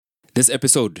This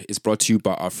episode is brought to you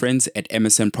by our friends at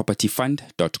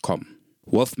emersonpropertyfund.com.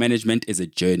 Wealth management is a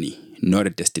journey, not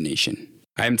a destination.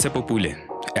 I am Tsepo Pule,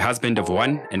 a husband of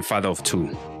one and father of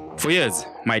two. For years,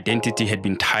 my identity had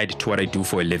been tied to what I do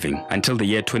for a living until the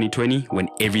year 2020 when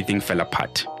everything fell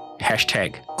apart.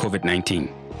 Hashtag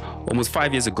COVID-19. Almost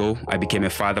 5 years ago, I became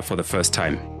a father for the first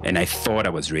time, and I thought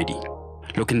I was ready.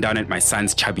 Looking down at my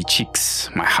son's chubby cheeks,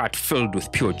 my heart filled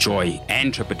with pure joy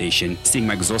and trepidation, seeing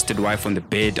my exhausted wife on the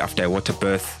bed after a water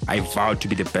birth, I vowed to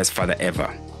be the best father ever.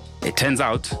 It turns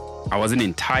out, I wasn't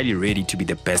entirely ready to be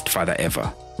the best father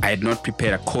ever. I had not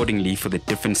prepared accordingly for the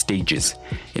different stages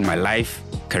in my life,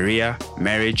 career,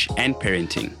 marriage, and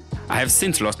parenting. I have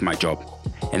since lost my job,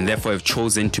 and therefore have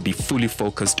chosen to be fully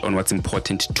focused on what's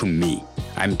important to me.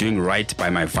 I'm doing right by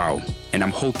my vow, and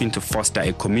I'm hoping to foster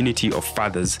a community of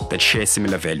fathers that share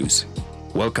similar values.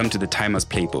 Welcome to the Timers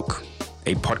Playbook,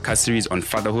 a podcast series on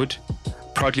fatherhood,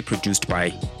 proudly produced by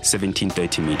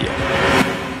 1730 Media.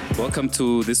 Welcome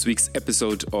to this week's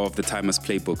episode of the Timers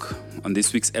Playbook. On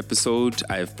this week's episode,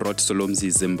 I have brought Solomzi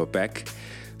Zimba back.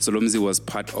 Solomzi was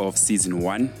part of season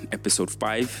 1, episode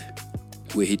 5,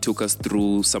 where he took us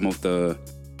through some of the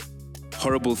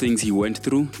horrible things he went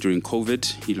through during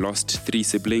COVID. He lost 3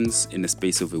 siblings in the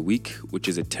space of a week, which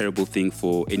is a terrible thing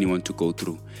for anyone to go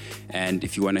through. And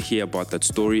if you want to hear about that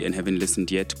story and haven't listened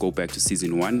yet, go back to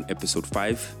season 1, episode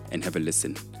 5, and have a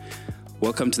listen.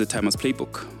 Welcome to the Timers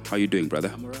Playbook. How are you doing,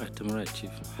 brother? I'm all right,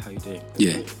 Chief. How you doing?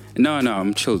 Yeah. No,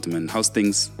 I'm chilled, man. How's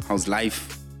things? How's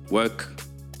life? Work?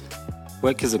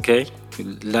 Work is okay.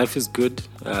 Life is good.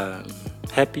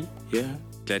 Happy, yeah.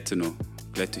 Glad to know.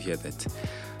 Glad to hear that.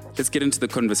 Let's get into the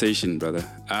conversation, brother.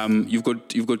 You've got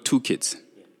 2 kids,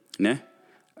 yeah?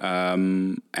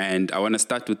 And I want to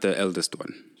start with the eldest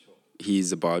one.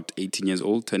 He's about 18 years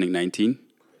old, turning 19.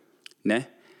 Né?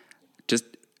 Just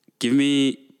give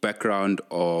me background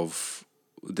of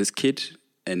this kid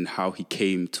and how he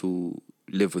came to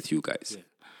live with you guys. Yeah.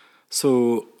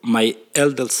 So my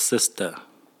eldest sister,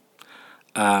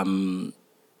 prior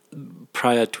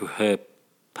to her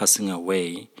passing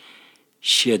away,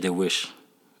 she had a wish.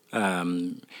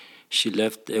 She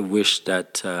left a wish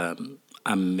that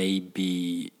I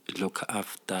maybe look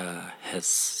after her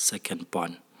second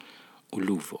born,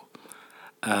 Uluvo.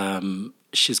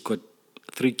 She's got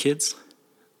 3 kids.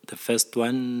 The first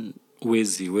one,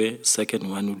 Weziwe, second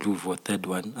one, Uluvo, third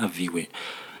one, Aviwe.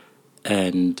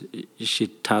 And she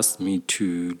tasked me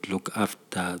to look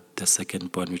after the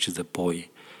second born, which is a boy.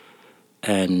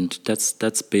 And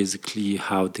that's basically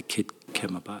how the kid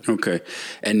came about. Okay.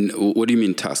 And what do you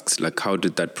mean tasks? Like, how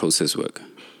did that process work?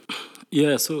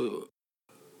 Yeah, so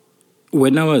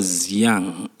when I was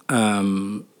young,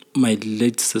 my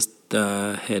late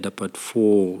sister had about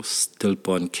 4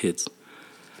 stillborn kids.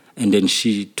 And then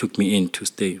she took me in to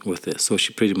stay with her. So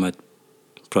she pretty much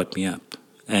brought me up.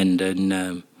 And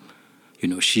then,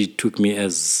 she took me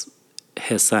as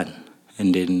her son.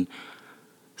 And then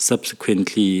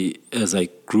subsequently, as I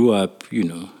grew up,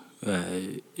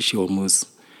 she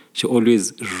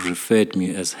always referred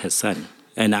me as her son.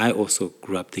 And I also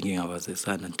grew up thinking I was her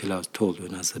son until I was told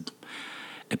when I was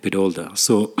a bit older.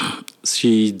 So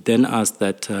she then asked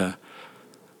that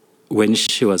when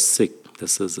she was sick,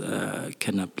 this is,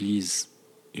 can I please,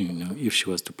 if she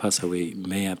was to pass away,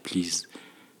 may I please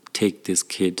take this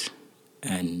kid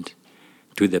and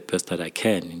do the best that I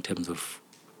can in terms of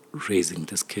raising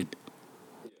this kid.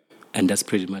 And that's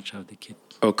pretty much how the kid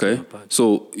Okay. came about.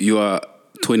 So you are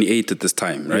 28 at this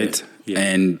time, right? Yeah.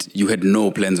 And you had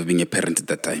no plans of being a parent at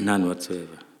that time? None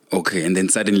whatsoever. Okay, and then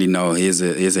suddenly now here's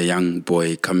a young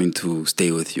boy coming to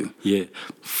stay with you. Yeah.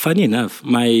 Funny enough,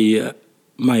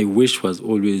 my wish was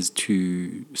always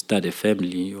to start a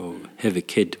family or have a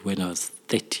kid when I was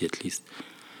 30 at least.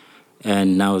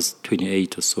 And now it's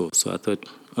 28 or so. So I thought,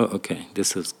 oh, okay,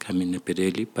 this is coming a bit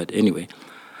early. But anyway,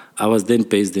 I was then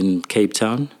based in Cape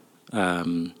Town,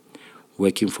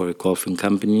 working for a golfing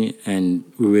company. And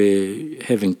we were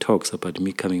having talks about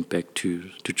me coming back to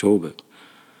Joburg.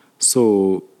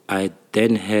 So I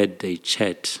then had a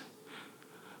chat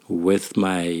with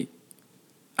my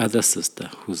other sister,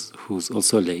 who's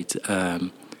also late,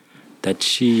 that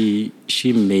she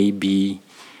maybe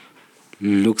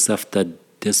looks after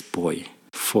this boy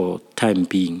for time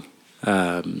being,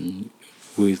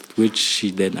 with which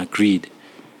she then agreed.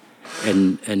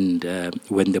 And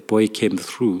when the boy came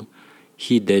through,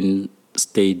 he then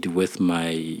stayed with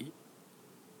my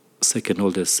second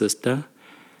oldest sister,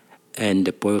 and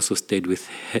the boy also stayed with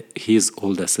his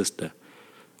older sister,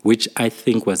 which I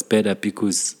think was better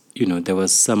because, there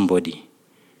was somebody,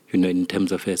 in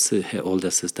terms of her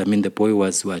older sister. I mean, the boy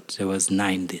was There was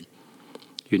 9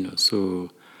 then, so,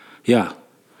 yeah.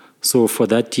 So for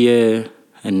that year,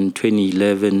 in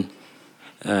 2011,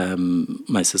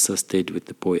 my sister stayed with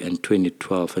the boy, and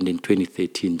 2012, and in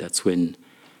 2013, that's when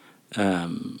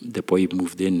the boy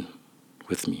moved in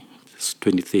with me. It's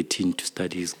 2013 to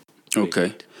study his grade Okay.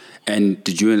 8. And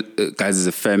did you guys as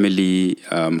a family,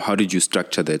 how did you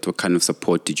structure that? What kind of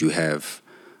support did you have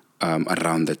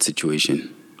around that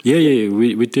situation? Yeah,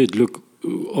 we did. Look,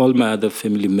 all my other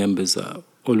family members are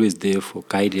always there for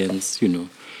guidance,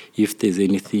 If there's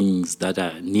anything that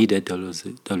are needed, they'll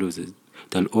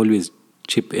always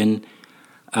chip in.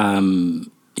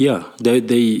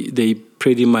 They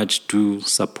pretty much do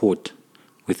support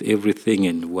with everything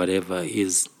and whatever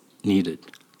is needed,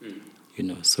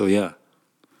 So, yeah.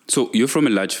 So you're from a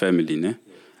large family, ne?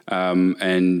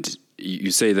 And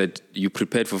you say that you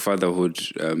prepared for fatherhood.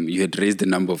 You had raised a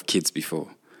number of kids before.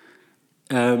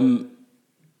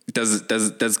 Does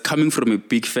coming from a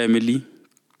big family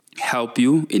help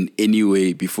you in any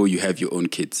way before you have your own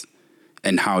kids?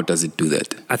 And how does it do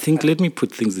that? I think, let me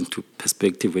put things into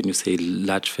perspective when you say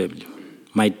large family.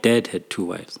 My dad had 2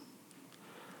 wives.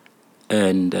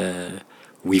 And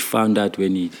we found out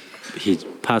when he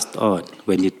passed on,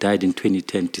 when he died in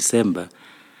 2010, December,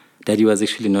 that he was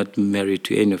actually not married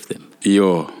to any of them.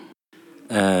 Yo.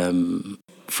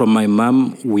 From my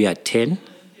mom, we are 10.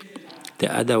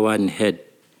 The other one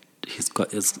he's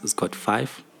got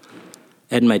 5.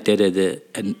 And my dad had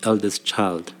an eldest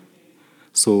child.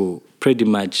 So pretty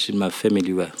much in my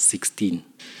family, we were 16.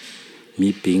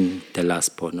 Me being the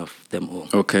last born of them all.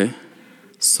 Okay.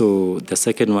 So the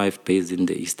second wife based in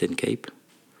the Eastern Cape.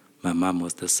 My mom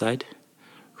was the side.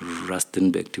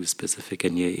 Rustenburg to be specific,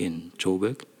 and here in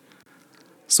Joburg.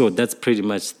 So that's pretty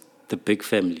much the big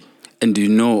family. And do you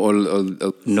know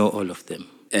all? Know all of them.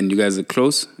 And you guys are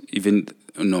close? Even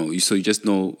no, so you just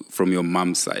know from your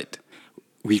mom's side.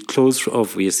 We close,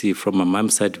 obviously. From my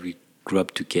mom's side, we grew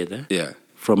up together. Yeah.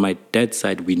 From my dad's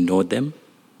side, we know them.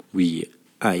 We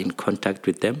are in contact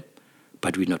with them,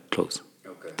 but we're not close.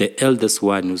 Okay. The eldest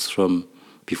one who's from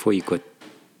before he got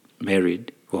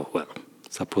married, well,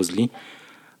 supposedly,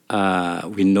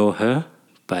 we know her,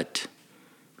 but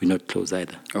we're not close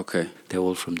either. Okay. They're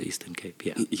all from the Eastern Cape,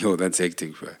 yeah. Yo, that's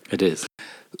hectic, bro. It is.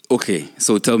 Okay,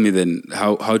 so tell me then,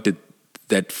 how did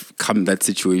that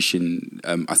situation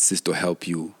assist or help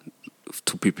you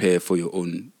to prepare for your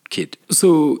own kid?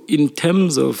 So in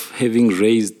terms of having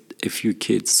raised a few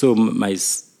kids, so my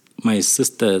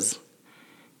sisters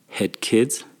had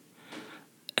kids,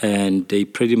 and they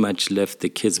pretty much left the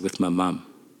kids with my mom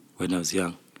when I was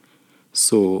young.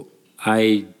 So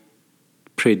I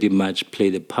pretty much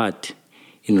played a part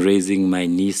in raising my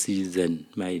nieces and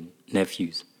my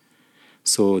nephews.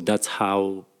 So that's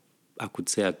how I could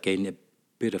say I gained a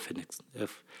bit of an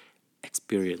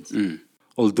experience.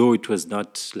 Although it was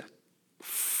not like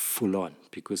full on,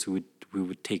 because we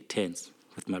would take turns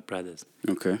with my brothers.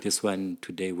 Okay. This one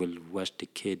today will wash the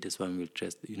kid, this one will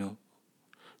dress,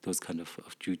 those kind of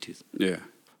duties. Yeah.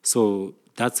 So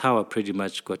that's how I pretty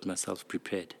much got myself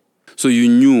prepared. So you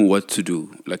knew what to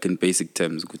do, like in basic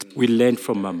terms? We learned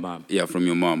from my mom. Yeah, from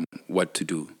your mom, what to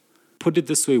do. Put it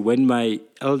this way, when my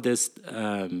eldest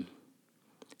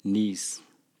niece,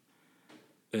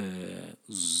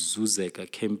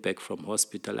 Zuzeka, came back from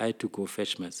hospital, I had to go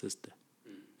fetch my sister.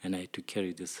 And I had to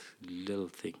carry this little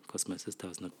thing because my sister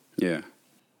was not. Yeah.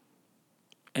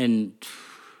 And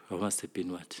I must have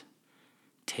been,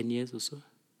 10 years or so?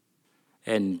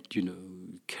 And,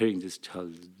 carrying this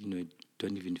child,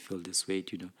 don't even feel this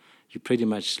weight, You're pretty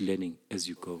much learning as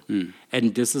you go.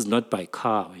 And this is not by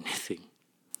car or anything.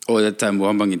 Oh, that time,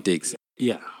 Wambang it takes.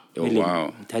 Yeah. Oh,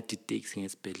 wow. That it takes in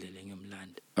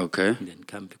land. Okay. And then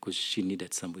come because she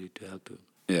needed somebody to help her.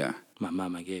 Yeah. My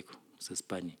mama Geko,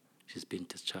 Spani, she's been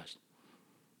discharged.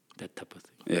 That type of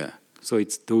thing. Yeah. So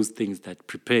it's those things that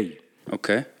prepare you.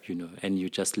 Okay. And you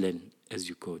just learn as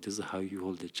you go. This is how you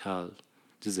hold the child.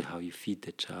 This is how you feed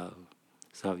the child.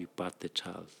 This is how you bath the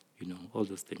child. All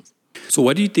those things. So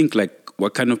what do you think,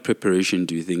 what kind of preparation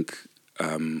do you think,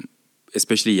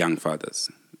 especially young fathers,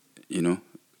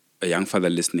 a young father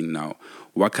listening now,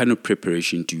 what kind of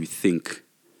preparation do you think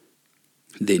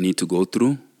they need to go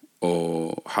through,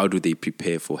 or how do they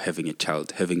prepare for having a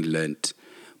child, having learned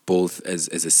both as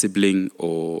a sibling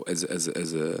or as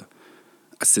a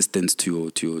assistant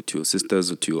to your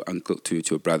sisters or to your uncle, to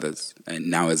your brothers, and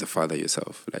now as a father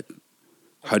yourself?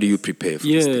 How do you prepare for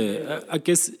this thing? Yeah, I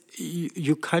guess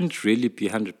you can't really be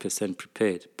 100%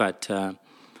 prepared, but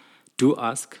do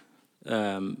ask,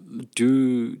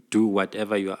 do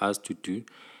whatever you're asked to do,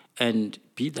 and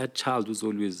be that child who's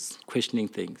always questioning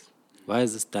things. Why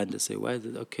is this done this way? Why is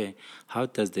it okay? How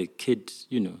does the kid,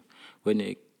 when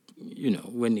a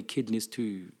kid needs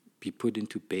to be put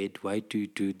into bed? Why do you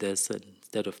do this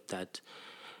instead of that?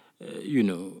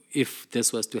 If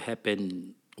this was to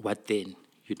happen, what then?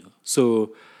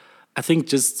 So I think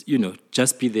just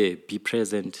be there, be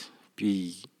present,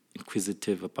 be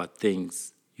inquisitive about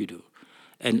things,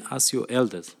 and ask your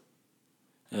elders,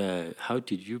 how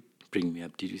did you bring me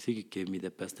up? Did you think you gave me the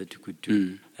best that you could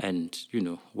do? And,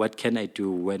 what can I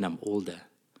do when I'm older,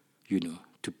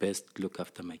 to best look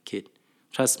after my kid?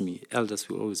 Trust me, elders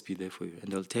will always be there for you,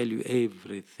 and they'll tell you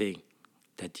everything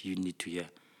that you need to hear.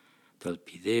 They'll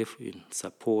be there for you,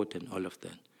 support and all of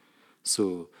that.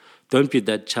 So don't be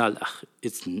that child,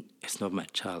 it's not my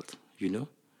child,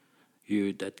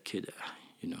 You, that kid,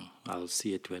 I'll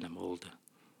see it when I'm older.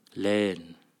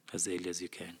 Learn as early as you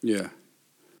can. Yeah.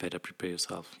 Better prepare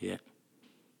yourself, yeah.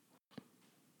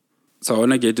 So I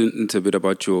want to get into a bit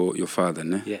about your father,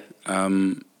 ne? Yeah.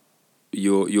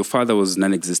 Your father was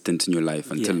non-existent in your life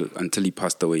until he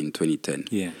passed away in 2010.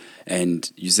 Yeah.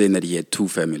 And you're saying that he had 2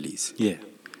 families. Yeah.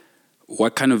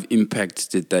 What kind of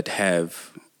impact did that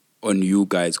have on you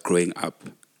guys growing up?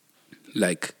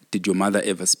 Like, did your mother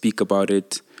ever speak about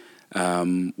it?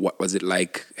 What was it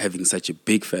like having such a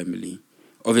big family?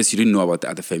 Obviously, you didn't know about the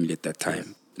other family at that time.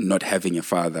 Yes. Not having a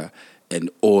father and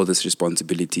all this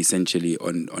responsibility essentially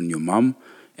on your mom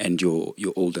and your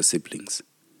older siblings.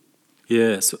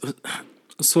 Yeah,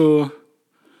 so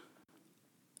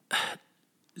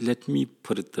let me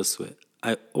put it this way.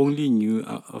 I only knew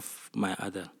of my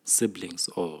other siblings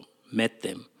or met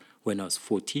them when I was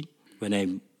 14, when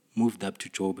I moved up to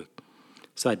Joburg.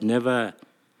 So I'd never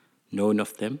known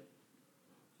of them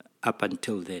up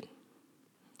until then.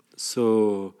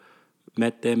 So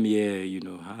met them,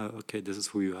 okay, this is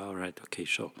who you are, right, okay,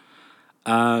 sure.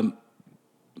 I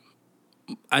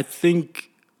think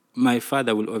my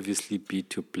father will obviously be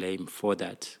to blame for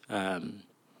that.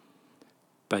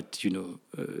 But,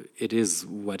 it is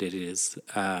what it is.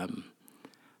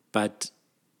 But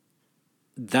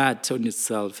that on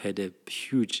itself had a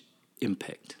huge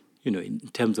impact, in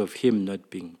terms of him not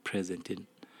being present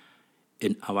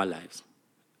in our lives.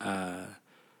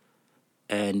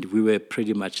 And we were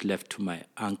pretty much left to my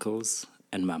uncles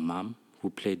and my mom, who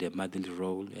played a motherly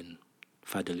role and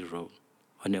fatherly role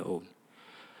on their own.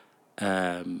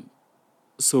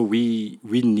 So we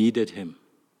needed him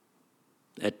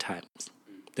at times.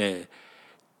 There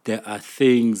are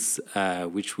things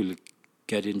which we'll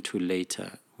get into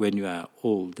later. When you are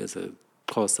old, as a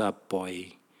close-up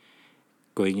boy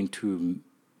going into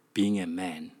being a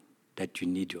man, that you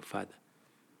need your father.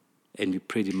 And we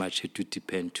pretty much had to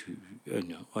depend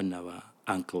on our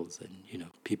uncles and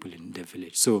people in the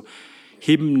village. So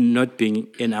him not being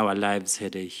in our lives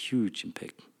had a huge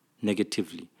impact,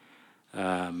 negatively.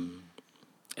 And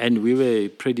we were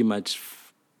pretty much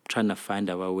trying to find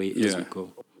our way as we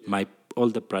go. My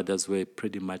older brothers were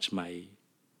pretty much my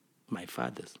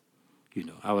fathers.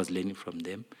 I was learning from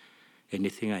them.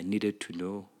 Anything I needed to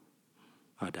know,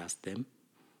 I'd ask them.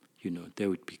 They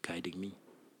would be guiding me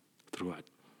throughout.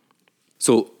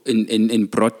 So in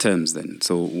broad terms then,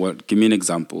 give me an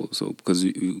example. So because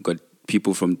you got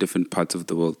people from different parts of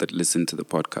the world that listen to the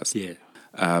podcast. Yeah.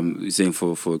 You're saying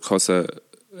for Xhosa,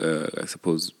 I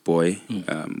suppose, boy,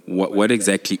 what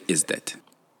exactly is that?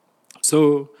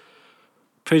 So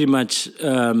pretty much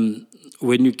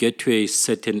when you get to a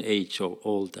certain age or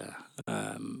older,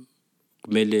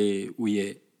 kumele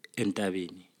uye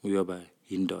entabeni, uyoba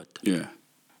yindoda. Yeah.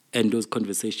 And those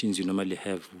conversations you normally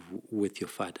have with your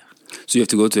father. So you have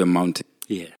to go to a mountain?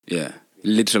 Yeah. Yeah.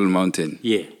 Literal mountain?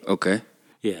 Yeah. Okay.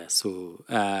 Yeah, so,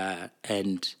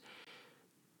 and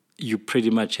you pretty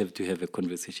much have to have a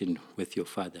conversation with your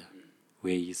father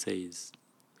where he says,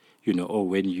 or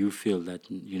when you feel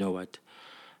that, you know what,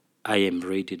 I am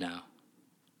ready now.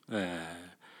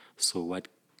 So what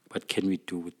can we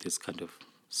do with this kind of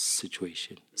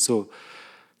situation? So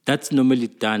that's normally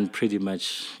done pretty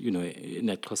much, in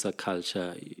a Xhosa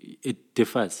culture. It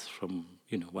differs from,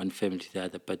 one family to the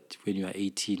other, but when you are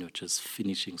 18 or just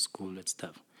finishing school and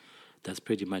stuff, that's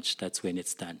when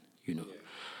it's done,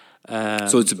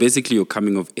 So it's basically your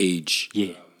coming of age.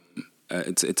 Yeah.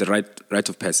 It's a rite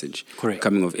of passage. Correct.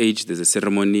 Coming of age, there's a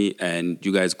ceremony, and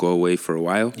you guys go away for a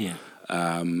while. Yeah.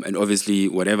 And obviously,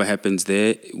 whatever happens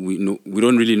there, we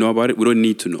don't really know about it. We don't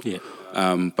need to know. Yeah.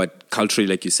 But culturally,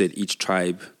 like you said, each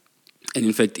tribe, and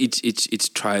in fact,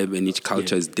 each tribe and each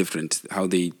culture is different, how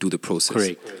they do the process.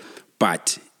 Correct.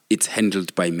 But it's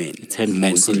handled by men. It's handled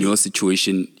and in your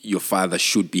situation, your father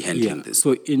should be handling this.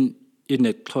 So in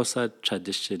a Xhosa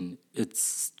tradition, it's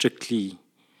strictly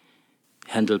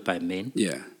handled by men.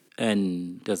 Yeah.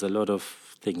 And there's a lot of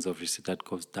things, obviously, that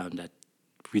goes down that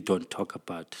we don't talk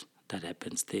about, that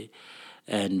happens there.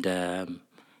 And,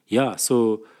 Yeah,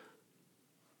 so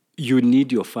you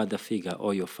need your father figure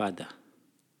or your father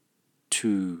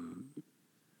to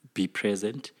be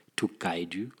present, to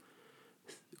guide you,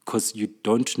 because you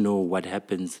don't know what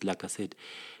happens. Like I said,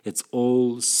 it's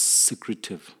all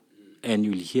secretive, and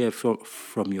you'll hear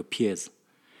from your peers.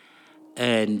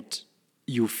 And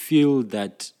you feel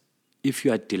that if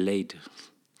you are delayed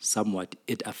somewhat,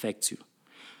 it affects you.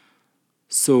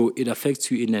 So it affects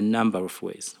you in a number of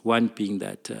ways. One being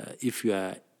that if you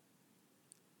are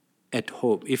at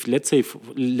home, if let's say,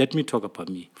 let me talk about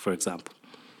me, for example.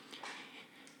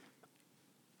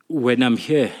 When I'm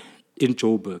here in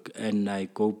Joburg and I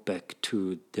go back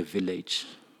to the village,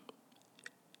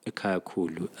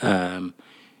 Ekayakulu,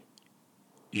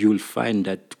 you'll find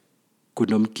that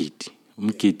kunomgidi.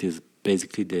 Umgidi is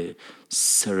basically the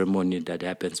ceremony that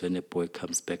happens when a boy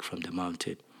comes back from the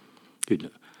mountain,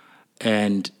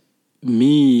 And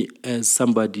me, as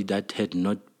somebody that had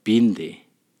not been there,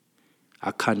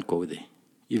 I can't go there.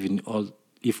 Even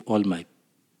if all my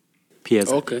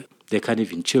peers are there, they can't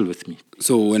even chill with me.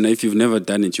 So if you've never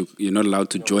done it, you're not allowed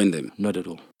to join them? Not at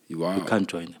all. Wow. You can't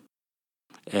join them.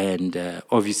 And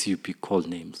obviously you be called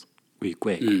names.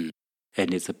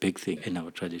 And it's a big thing in our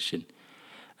tradition.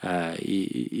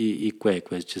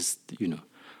 Ikwek was just,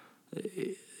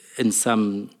 in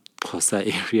some Xhosa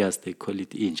areas they call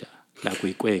it inja. Like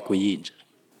Ikwek or inja.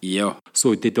 Yeah.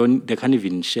 So they can't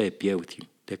even share a beer with you.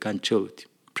 They can't chill with you,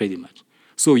 pretty much.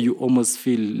 So you almost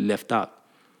feel left out.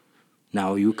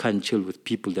 Now you can't chill with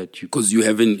people that you... Because you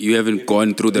haven't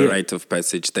gone through the rite of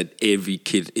passage that every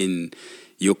kid in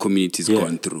your community's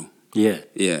gone through. Yeah.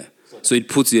 Yeah. So it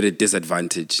puts you at a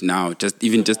disadvantage now. Just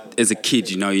as a kid,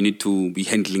 you need to be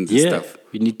handling this stuff.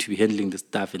 You need to be handling the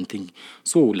stuff and thinking.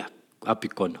 So like, I'll be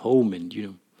gone home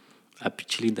and, I'll be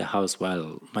chilling in the house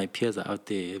while my peers are out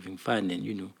there having fun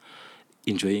and,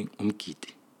 enjoying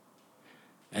umgidi.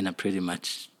 And I'm pretty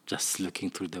much just looking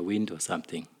through the window or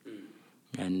something.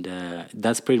 And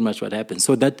that's pretty much what happens.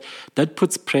 So that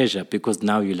puts pressure because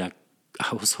now you're like, I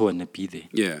also want to be there.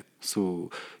 Yeah. So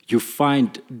you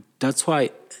find, that's why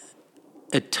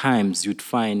at times you'd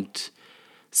find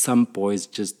some boys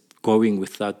just going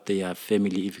without their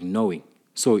family even knowing.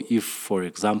 So if, for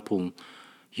example,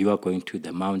 you are going to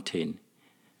the mountain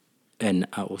and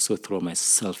I also throw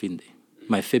myself in there,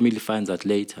 my family finds out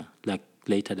later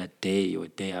that day or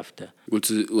day after.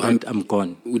 And I'm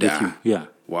gone with you. Yeah.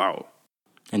 Wow.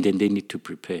 And then they need to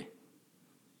prepare.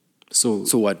 So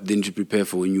what? Then you prepare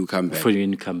for when you come back? For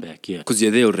when you come back, yeah. Because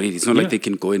you're there already. It's not like they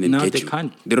can go in and get you. No, they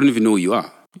can't. They don't even know who you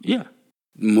are. Yeah.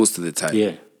 Most of the time.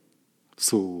 Yeah.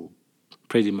 So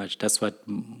pretty much that's what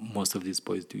most of these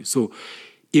boys do. So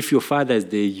if your father is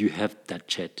there, you have that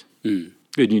chat. And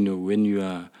when you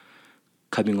are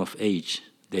coming of age,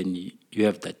 then you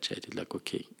have that chat. It's like,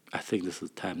 okay, I think this is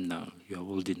time now. You're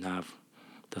old enough.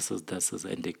 This is,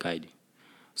 and they guide you.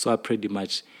 So I pretty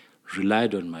much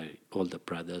relied on my older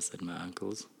brothers and my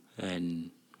uncles,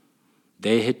 and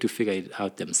they had to figure it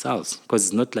out themselves because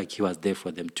it's not like he was there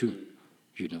for them too,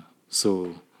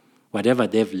 So whatever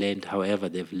they've learned, however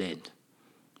they've learned,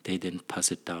 they then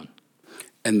pass it down.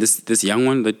 And this young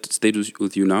one that stayed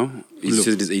with you now, he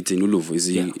said he's 18. Uluvo, is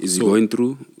he going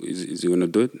through? Is he going to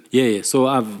do it? Yeah. So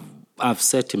I've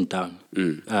set him down.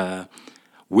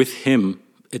 With him,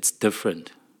 it's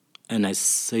different. And I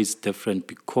say it's different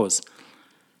because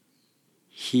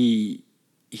he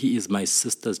is my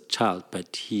sister's child,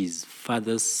 but his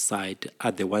father's side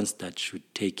are the ones that should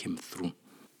take him through.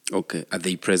 Okay. Are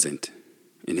they present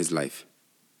in his life?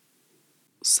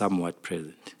 Somewhat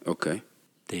present. Okay.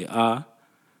 They are.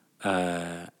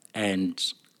 And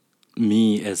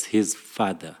me as his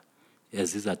father,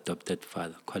 as his adopted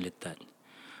father, call it that,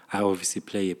 I obviously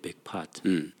play a big part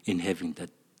in having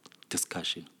that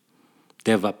discussion.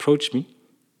 They've approached me.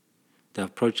 They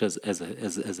approached us as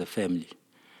a family,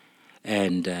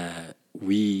 and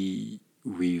we've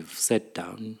sat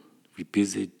down. We're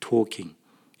busy talking,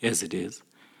 as it is,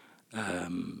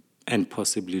 and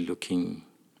possibly looking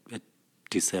at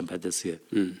December this year.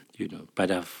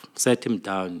 But I've sat him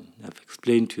down. I've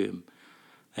explained to him,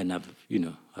 and I've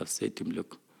said to him,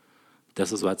 look,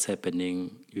 this is what's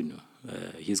happening.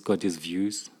 He's got his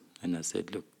views, and I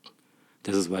said, look,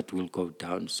 this is what will go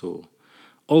down. So.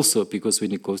 Also, because when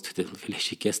he goes to the village,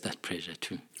 he gets that pressure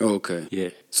too. Oh, okay.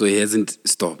 Yeah. So he hasn't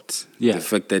stopped. Yeah. The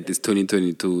fact that it's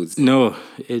 2022. No,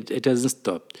 it hasn't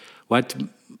stopped. What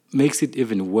makes it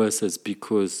even worse is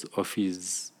because of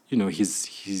his,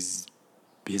 he's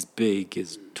big,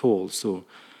 he's tall. So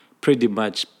pretty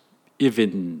much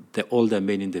even the older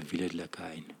men in the village like,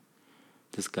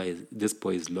 this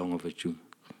boy is long overdue.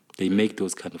 They make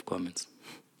those kind of comments.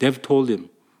 They've told him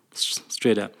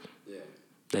straight up.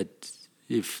 that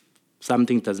if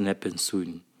something doesn't happen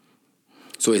soon.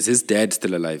 So is his dad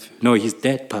still alive? No, his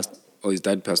dad passed. Oh, his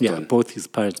dad passed Yeah, on. both his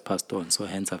parents passed on, so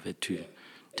hence I've had to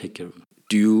take care of him.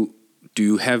 Do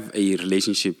you have a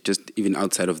relationship just even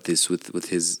outside of this with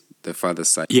the father's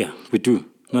side? Yeah, we do.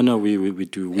 No, we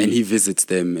do. And he visits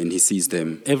them and he sees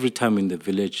them. Every time in the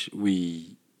village,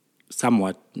 we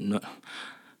somewhat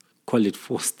call it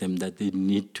force them that they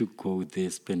need to go there,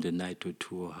 spend a night or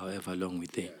two, or however long we're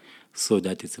there, so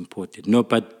that it's important. No,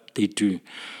 but they do.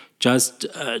 Just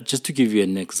to give you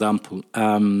an example,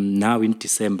 now in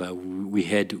December we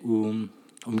had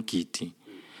Umgiti,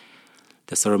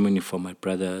 the ceremony for my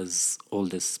brother's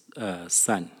oldest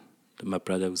son. My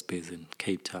brother was based in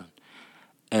Cape Town,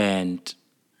 and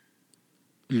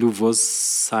Luvo's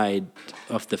side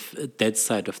of that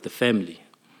side of the family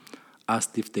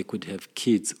asked if they could have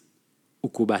kids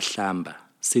ukuba hlamba.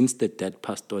 Since the dad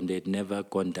passed on, they had never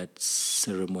gone that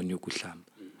ceremony ukuhlamba,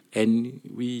 and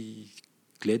we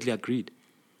gladly agreed,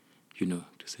 to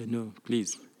say, no,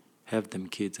 please, have them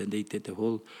kids. And they did the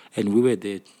whole, and we were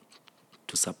there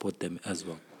to support them as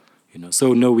well,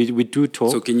 So, no, we do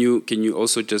talk. So can you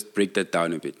also just break that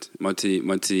down a bit? Mati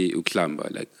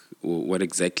uklamba, like what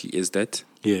exactly is that?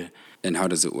 Yeah. And how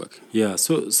does it work? Yeah,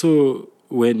 so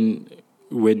when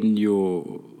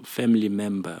your family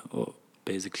member, or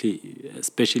basically,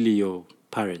 especially your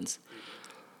parents,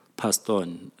 passed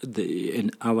on,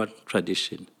 in our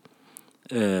tradition,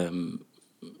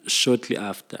 shortly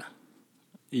after,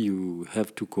 you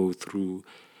have to go through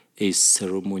a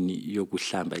ceremony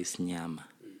yokuhlamba isinyama.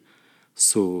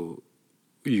 So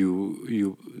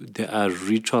there are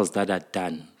rituals that are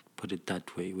done, put it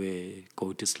that way, where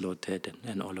goat is slaughtered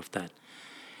and all of that,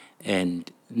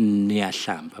 and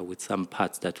niyahlamba with some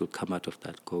parts that will come out of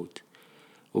that goat.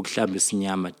 Ukuhlamba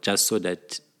isinyama, just so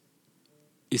that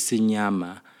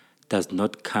isinyama does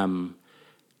not come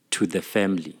to the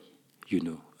family,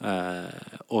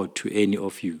 or to any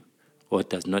of you, or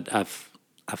does not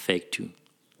affect you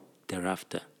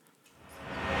thereafter.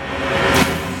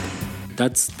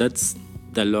 That's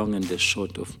the long and the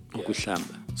short of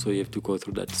ukuhlamba. So you have to go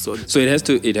through that. So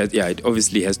it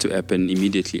obviously has to happen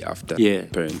immediately after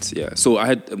parents. Yeah. So I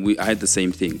had the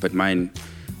same thing, but mine,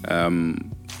 I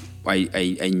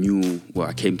knew,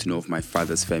 I came to know of my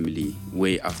father's family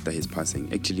way after his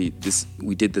passing. Actually,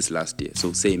 we did this last year.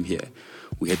 So same here.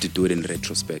 We had to do it in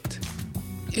retrospect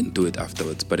and do it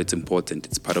afterwards. But it's important.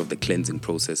 It's part of the cleansing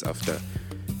process after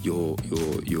your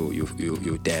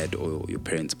dad or your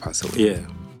parents pass away. Yeah.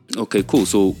 Okay, cool.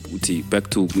 So back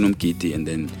to Unomgiti, and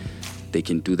then they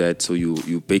can do that. So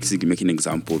you basically make an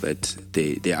example that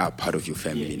they are part of your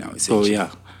family now. Essentially.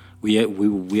 So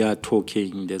we are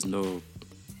talking. There's no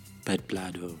bad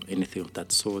blood or anything of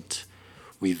that sort.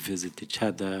 We visit each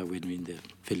other when we're in the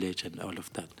village and all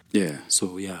of that. Yeah.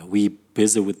 So we're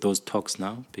busy with those talks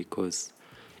now because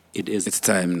it's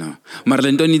time now. Mara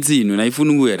lento nitsinu na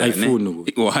ifuna ukuwela ne.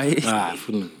 Why?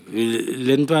 Ifuna.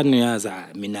 Lentwana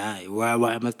yaza mina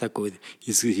why must I go?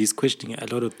 He's questioning a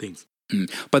lot of things.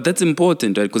 But that's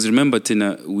important, right? Because remember,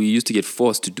 Tina, we used to get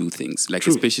forced to do things, like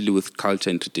True. Especially with culture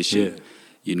and tradition.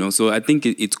 Yeah. So I think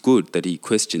it's good that he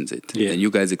questions it, and you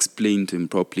guys explain to him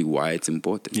properly why it's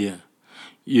important. Yeah.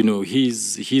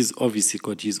 He's obviously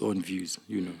got his own views,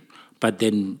 But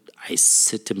then I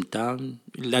sit him down,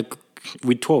 like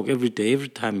we talk every day, every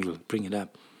time he'll bring it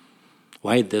up.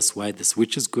 Why this,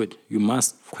 which is good. You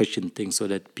must question things so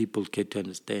that people get to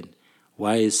understand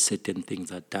why certain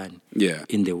things are done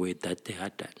in the way that they are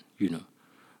done,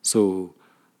 So,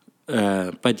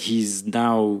 but he's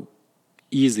now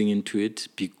easing into it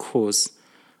because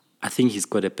I think he's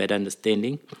got a better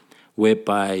understanding,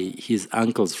 whereby his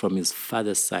uncles from his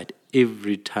father's side,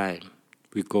 every time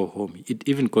we go home, it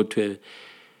even got to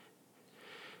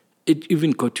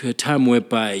a time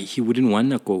whereby he wouldn't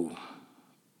want to go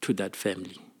to that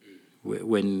family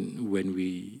when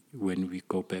we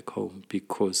go back home,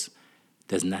 because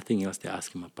there's nothing else they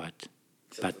ask him about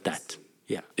but that.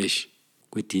 Yeah. Ish.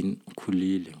 Kwedin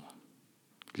ukhulile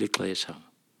lixesha.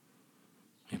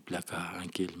 Like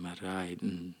uncle Marai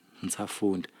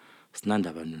nsafunda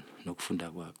sinandaba nokufunda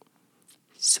kwakho.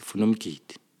 Sifuna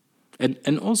umgidi.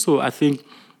 And also I think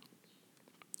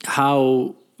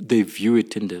how they view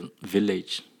it in the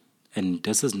village, and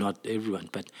this is not everyone,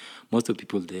 but most of the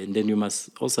people there. And then you must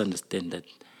also understand that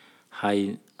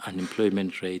high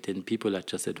unemployment rate and people are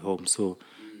just at home. So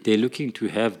they're looking to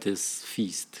have this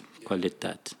feast, call it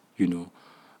that,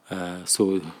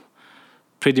 So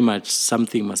pretty much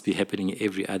something must be happening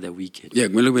every other weekend. Yeah,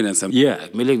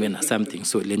 something.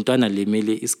 So lentwana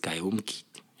lemele is umgidi,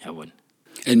 yabona.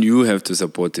 And you have to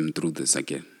support him through this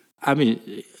again. I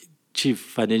mean, Chief,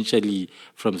 financially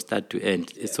from start to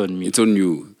end, it's on me. It's on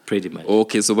you. Pretty much.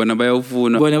 Okay, so bona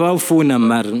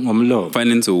bayawufuna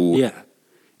finance. Yeah.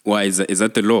 Why is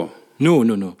that the law?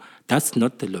 No. That's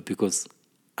not the law because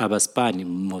abaspani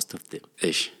most of them.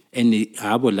 Ish. And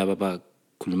abo laba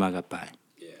bakhuluma kabhayi.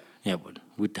 Yeah. Yabona.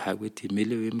 With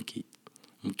imele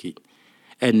wemkid.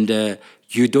 And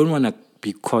you don't want to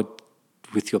be caught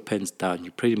with your pants down.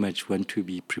 You pretty much want to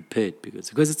be prepared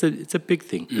because it's a big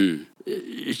thing.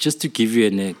 Just to give you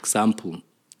an example,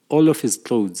 all of his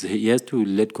clothes, he has to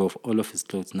let go of all of his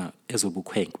clothes now as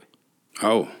obukhwenkwe.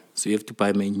 Oh. So you have to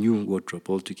buy him a new wardrobe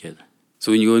altogether.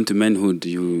 So when you go into manhood,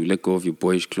 you let go of your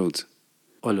boyish clothes?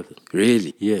 All of them.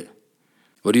 Really? Yeah.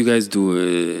 What do you guys do?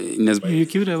 You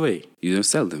give it away. You don't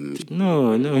sell them?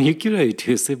 No, you give it away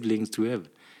to your siblings, to whoever.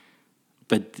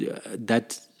 But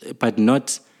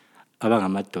not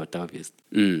abangamadoda, obviously.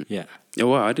 Yeah. Oh,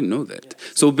 wow, I didn't know that.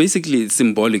 So basically,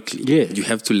 symbolically, you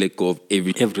have to let go of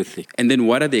everything. And then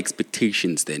what are the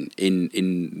expectations then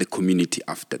in the community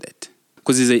after that?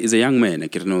 Because he's a young man,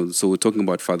 like, you know, so we're talking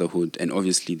about fatherhood, and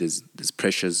obviously there's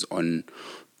pressures on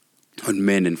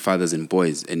men and fathers and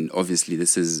boys, and obviously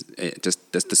this is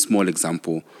just a small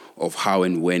example of how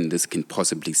and when this can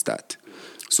possibly start.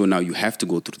 So now you have to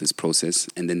go through this process,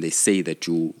 and then they say that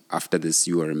after this,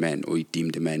 you are a man, or you're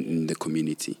deemed a man in the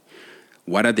community.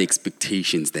 What are the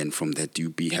expectations then from that?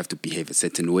 Do you have to behave a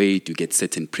certain way? Do you get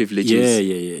certain privileges?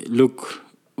 Yeah. Look,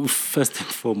 first and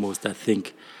foremost, I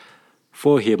think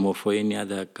for him or for any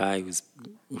other guy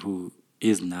who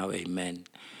is now a man,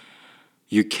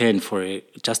 you can,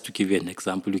 just to give you an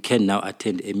example, you can now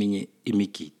attend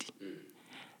imigidi.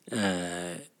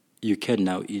 You can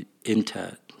now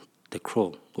enter the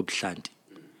crow obhlanti,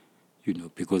 you know,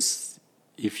 because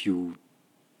if you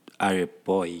are a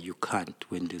boy, you can't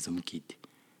when there's umgidi.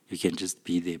 You can just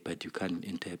be there, but you can't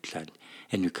enter a plant,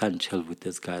 and you can't chill with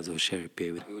those guys or share a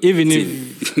beer with. Even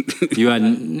if you are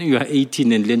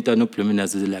 18 and lentano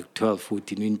pluminas is like 12,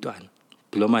 14,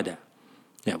 plomada.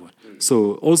 Yeah.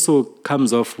 So also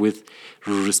comes off with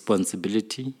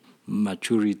responsibility,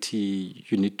 maturity.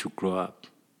 You need to grow up.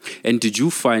 And did you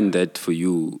find that for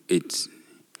you,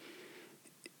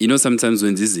 you know, sometimes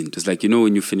when this is, it's like, you know,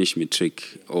 when you finish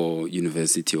matric or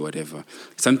university or whatever,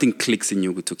 something clicks in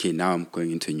you, but okay, now I'm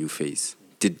going into a new phase.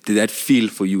 Did that feel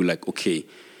for you like, okay,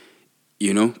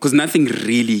 you know, because nothing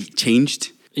really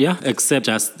changed? Yeah, except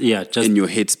just in your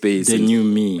headspace. The new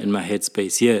me in my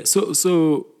headspace, yeah.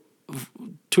 So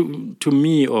to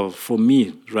me, or for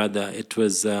me rather, it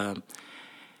was, I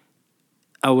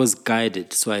was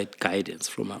guided, so I had guidance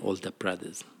from my older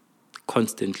brothers,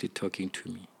 constantly talking to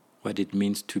me what it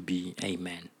means to be a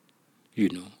man, you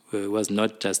know. It was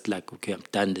not just like, okay,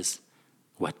 I've done this,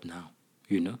 what now,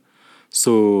 you know.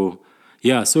 So,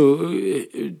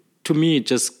 to me, it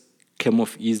just came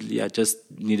off easily. I just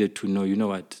needed to know, you know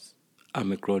what,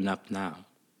 I'm a grown-up now.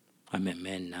 I'm a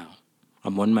man now.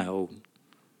 I'm on my own.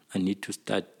 I need to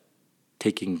start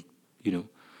taking, you know,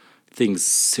 things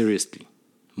seriously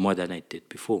more than I did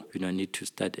before. You know, I need to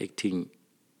start acting,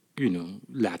 you know,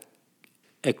 like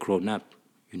a grown-up.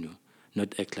 You know,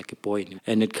 not act like a boy.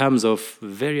 And it comes off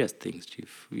various things,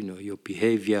 Chief. You know, your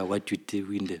behavior, what you do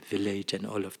in the village and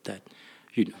all of that,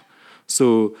 you know.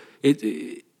 So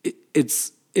it's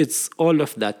all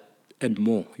of that and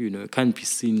more, you know. It can't be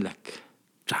seen like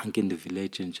drunk in the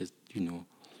village and just, you know,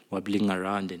 wobbling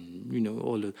around and, you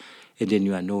know, and then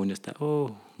you are known as that,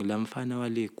 oh, ngulamfana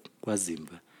wale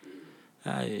kwaZimba.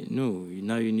 No,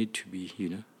 now you need to be, you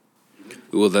know.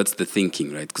 Well, that's the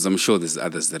thinking, right? Because I'm sure there's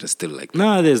others that are still like that.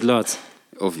 No, there's lots.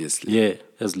 Obviously. Yeah,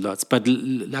 there's lots. But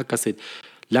like I said,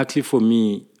 luckily for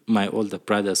me, my older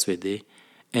brothers were there,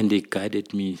 and they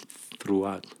guided me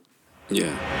throughout.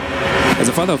 Yeah. As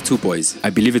a father of two boys,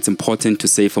 I believe it's important to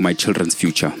save for my children's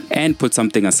future and put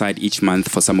something aside each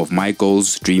month for some of my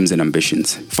goals, dreams, and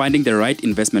ambitions. Finding the right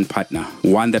investment partner,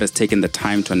 one that has taken the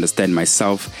time to understand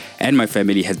myself and my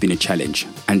family, has been a challenge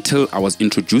until I was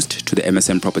introduced to the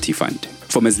MSM Property Fund.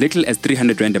 From as little as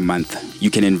 300 Rand a month, you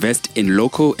can invest in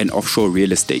local and offshore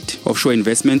real estate. Offshore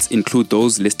investments include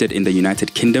those listed in the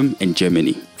United Kingdom and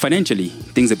Germany. Financially,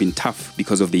 things have been tough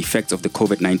because of the effects of the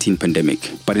COVID-19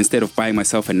 pandemic. But instead of buying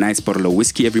myself a nice bottle of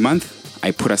whiskey every month,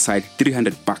 I put aside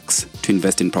 $300 to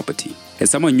invest in property. As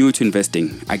someone new to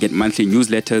investing, I get monthly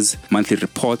newsletters, monthly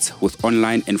reports with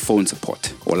online and phone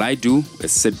support. All I do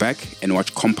is sit back and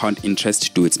watch compound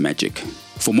interest do its magic.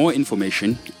 For more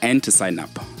information and to sign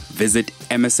up, visit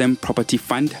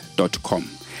msmpropertyfund.com.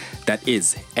 That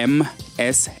is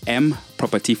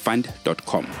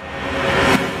msmpropertyfund.com.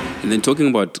 And then talking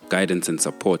about guidance and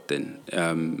support then,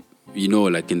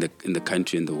 like in the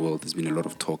country and the world, there's been a lot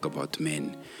of talk about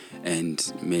men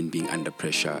and men being under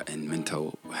pressure and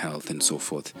mental health and so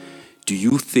forth. Do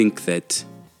you think that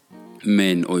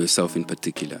men, or yourself in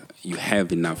particular, you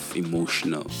have enough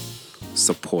emotional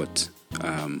support,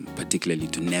 particularly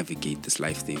to navigate this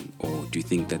life thing? Or do you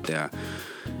think that there are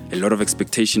a lot of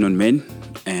expectation on men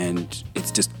and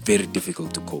it's just very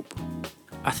difficult to cope?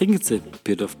 I think it's a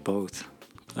bit of both.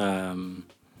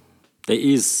 There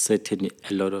is certainly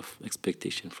a lot of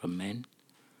expectation from men.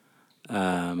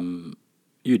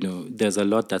 There's a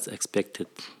lot that's expected,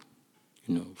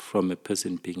 from a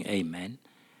person being a man.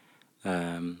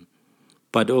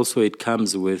 But also it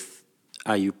comes with,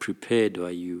 are you prepared or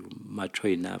are you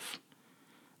mature enough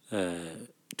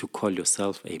to call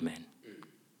yourself a man?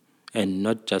 And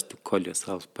not just to call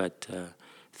yourself, but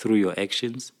through your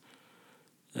actions,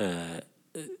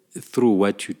 through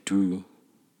what you do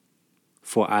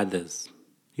for others,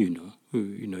 in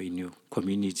your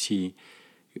community,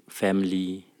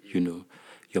 family,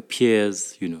 your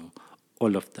peers,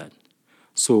 all of that.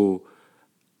 So,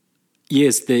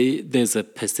 yes, there's a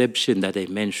perception that a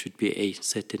man should be a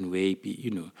certain way,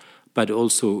 but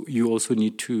also you also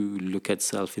need to look at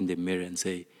self in the mirror and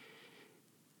say,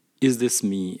 is this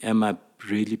me? Am I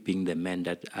really being the man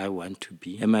that I want to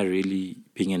be? Am I really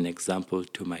being an example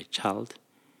to my child?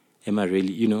 Am I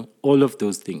really, all of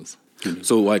those things.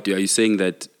 So what, are you saying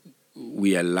that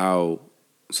we allow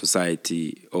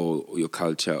society or your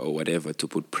culture or whatever to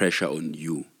put pressure on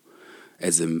you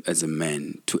as a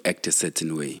man to act a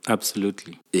certain way?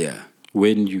 Absolutely. Yeah.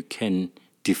 When you can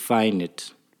define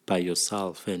it by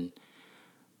yourself and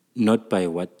not by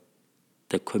what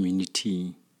the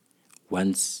community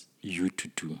wants you to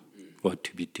do or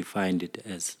to be defined it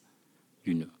as,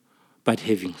 But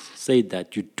having said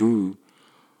that, you do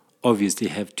obviously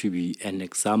have to be an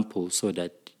example so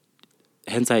that,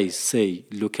 hence I say,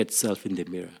 look at self in the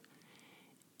mirror.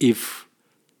 If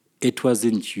it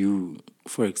wasn't you,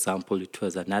 for example, it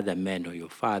was another man or your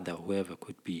father, whoever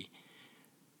could be,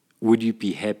 would you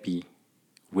be happy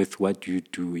with what you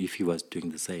do if he was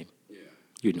doing the same?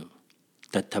 Yeah.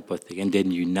 That type of thing. And then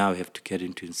you now have to get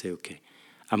into and say, okay,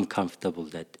 I'm comfortable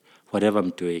that whatever I'm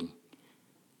doing,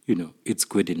 it's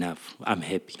good enough. I'm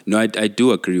happy. No, I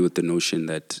do agree with the notion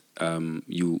that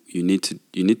you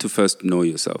need to first know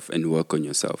yourself and work on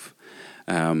yourself,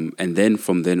 and then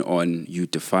from then on you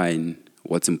define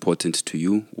what's important to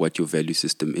you, what your value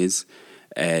system is,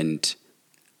 and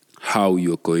how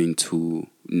you're going to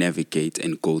navigate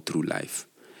and go through life.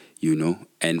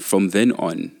 And from then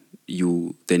on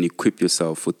you then equip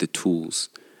yourself with the tools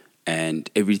and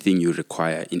everything you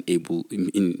require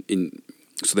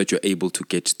so that you're able to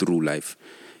get through life,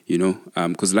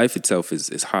 because life itself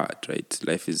is hard, right?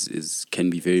 Life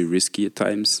can be very risky at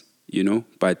times,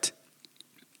 but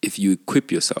if you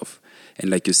equip yourself and,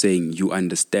 like you're saying, you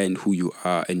understand who you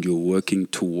are and you're working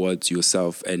towards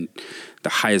yourself and the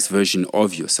highest version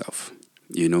of yourself,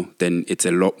 then it's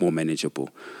a lot more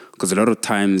manageable. Because a lot of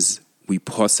times we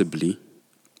possibly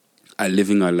are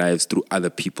living our lives through other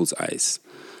people's eyes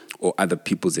or other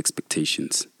people's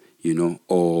expectations,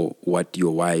 or what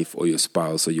your wife or your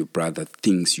spouse or your brother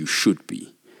thinks you should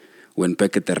be. When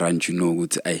back at the ranch, I'm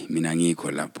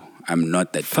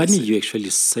not that Funny person. You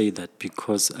actually say that,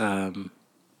 because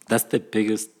that's the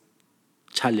biggest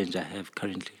challenge I have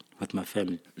currently with my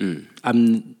family.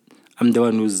 I'm the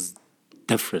one who's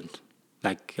different.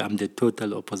 Like, I'm the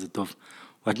total opposite of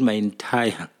what my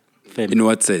entire family... In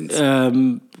what sense?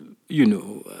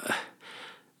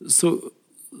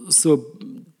 So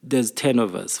there's 10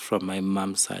 of us from my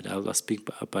mom's side. I'll speak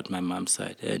about my mom's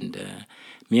side. And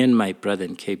me and my brother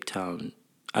in Cape Town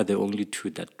are the only two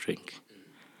that drink.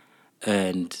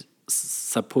 And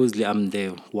supposedly I'm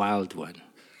the wild one.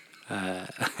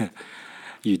 I'm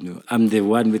the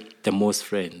one with the most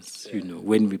friends.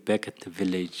 When we're back at the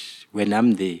village, when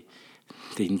I'm there,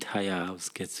 the entire house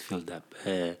gets filled up.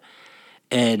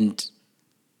 And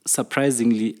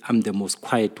surprisingly, I'm the most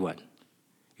quiet one.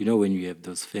 When you have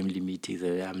those family meetings,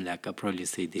 I'm like, I'll probably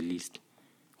say the least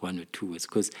one or two words.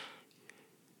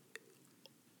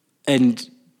 And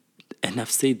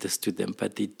I've said this to them,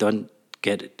 but they don't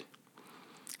get it.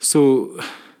 So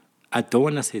I don't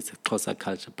want to say it's a Xhosa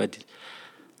culture, but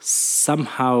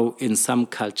somehow in some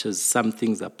cultures, some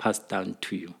things are passed down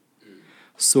to you.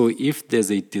 So if there's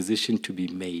a decision to be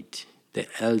made, the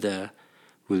elder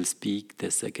will speak, the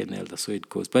second elder, so it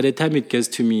goes. By the time it gets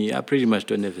to me, I pretty much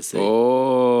don't ever say.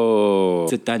 Oh,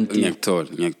 it's a done deal.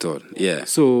 Yeah.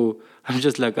 So I'm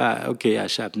just like, okay,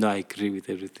 sharp. No, I agree with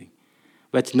everything.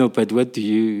 But what do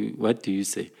you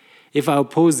say? If I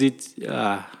oppose it,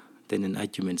 then an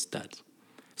argument starts.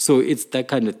 So it's that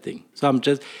kind of thing. So I'm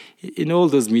just, in all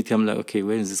those meetings, I'm like, okay,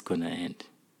 when is this going to end?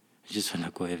 I just want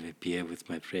to go have a beer with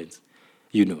my friends,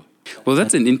 Well,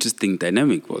 that's an interesting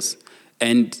dynamic, boss.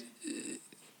 And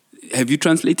have you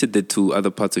translated that to other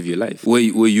parts of your life? Where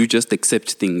you just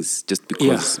accept things just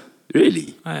because? Yeah.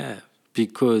 Really?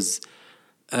 Because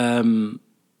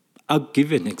I'll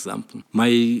give you an example.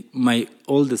 My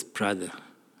oldest brother,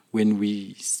 when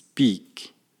we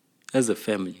speak as a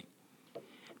family,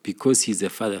 because he's a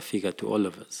father figure to all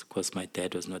of us, because my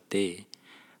dad was not there,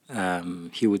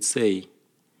 he would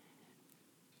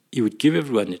give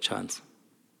everyone a chance.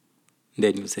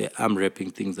 Then he would say, I'm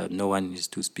wrapping things up. No one needs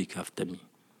to speak after me.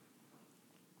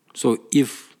 So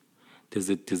if there's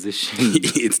a decision...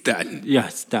 it's done. Yeah,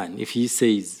 it's done. If he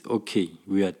says, okay,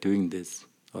 we are doing this,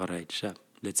 all right, sharp,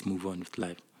 let's move on with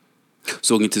life.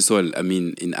 So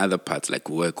in other parts like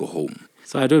work or home.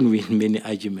 So I don't win many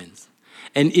arguments.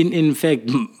 And in fact,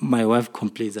 my wife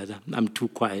complains that I'm too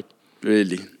quiet.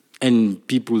 Really? And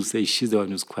people say she's the one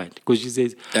who's quiet. Because she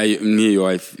says... your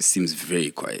wife seems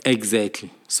very quiet.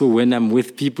 Exactly. So when I'm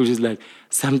with people, she's like,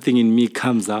 something in me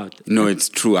comes out. No, it's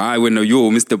true. When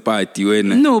you're Mr. Party,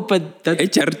 when... No, but that...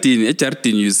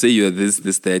 HRT, you say you're this,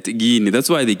 that. That's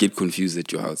why they get confused at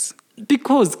your house.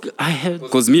 Because I have...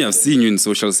 Because me, I've seen you in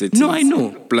social settings. No, I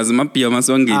know.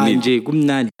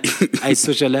 I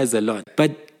socialize a lot.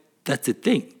 But that's the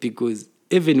thing. Because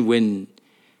even when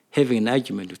having an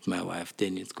argument with my wife,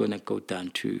 then it's going to go down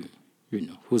to,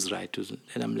 who's right.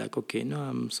 And I'm like, okay, no,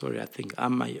 I'm sorry. I think I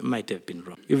might have been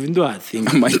wrong. Even though I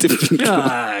think... I might have been wrong.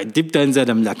 Yeah, deep down inside,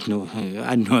 I'm like, no,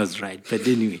 I know I was right. But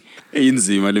anyway.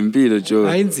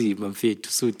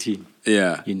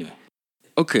 Yeah.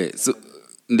 Okay, so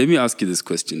let me ask you this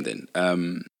question then.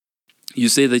 You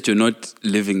say that you're not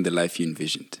living the life you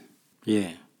envisioned.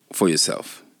 Yeah. For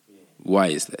yourself. Why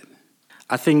is that?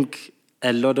 I think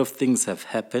a lot of things have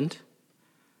happened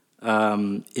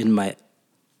in my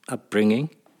upbringing.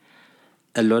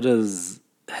 A lot has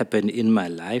happened in my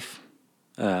life.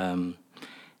 And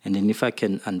then if I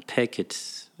can unpack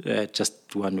it,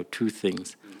 just one or two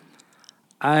things.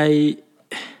 I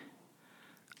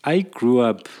grew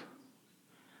up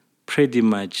pretty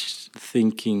much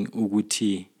thinking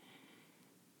Uguti,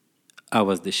 I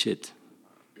was the shit,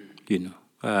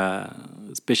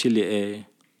 especially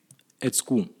at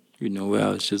school, where I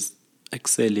was just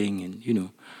excelling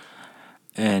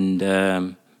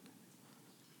and,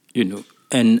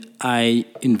 and I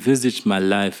envisaged my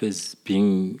life as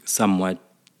being somebody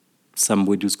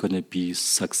who's going to be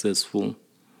successful,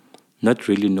 not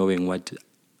really knowing what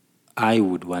I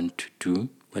would want to do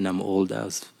when I'm older.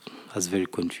 I was very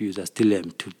confused. I still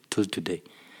am till today.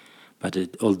 But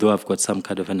although I've got some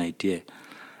kind of an idea.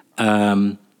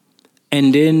 And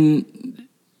then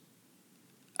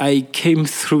I came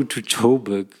through to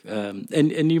Joburg.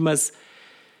 And you must...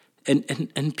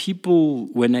 And people,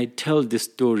 when I tell this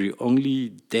story,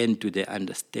 only then do they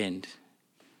understand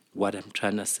what I'm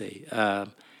trying to say.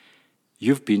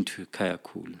 You've been to Kaya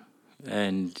Kulu,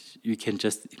 and you can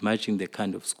just imagine the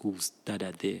kind of schools that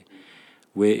are there,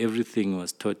 where everything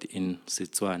was taught in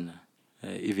Setswana.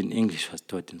 Even English was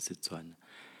taught in Setswana.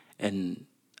 And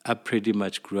I pretty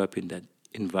much grew up in that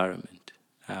environment.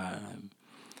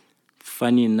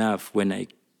 Funny enough, when I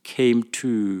came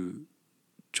to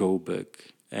Joburg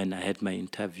and I had my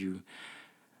interview,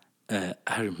 I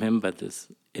remember this.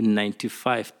 In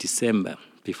 95, December,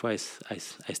 before I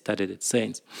started at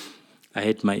Saints, I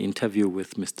had my interview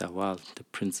with Mr. Wild, the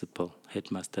principal,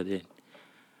 headmaster then.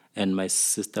 And my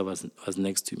sister was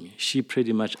next to me. She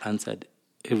pretty much answered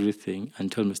everything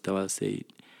until Mr. Wild said,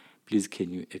 please,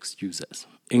 can you excuse us?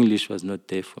 English was not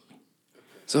there for me.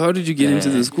 So how did you get into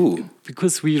the school?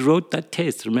 Because we wrote that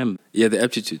test, remember? Yeah, the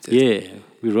aptitude test. Yeah,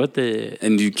 we wrote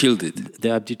And you killed it?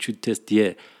 The aptitude test,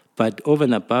 yeah. But over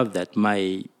and above that,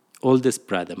 my oldest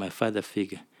brother, my father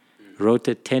figure, wrote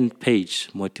a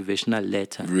 10-page motivational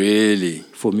letter. Really?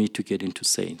 For me to get into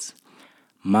Saints.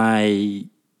 My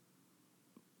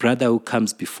brother who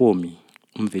comes before me,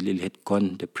 Umvelile, had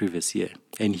gone the previous year,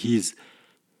 and he's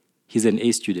an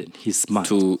A student. He's smart.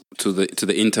 To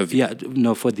the interview? Yeah,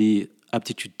 no, for the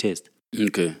aptitude test.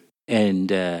 Okay. And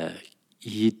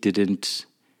he didn't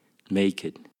make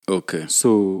it. Okay.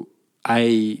 So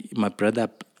my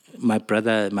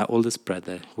oldest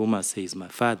brother, whom I say is my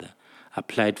father,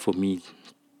 applied for me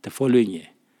the following year.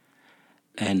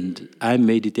 And I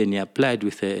made it, and he applied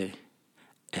with a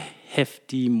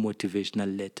hefty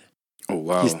motivational letter. Oh,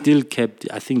 wow. He still kept,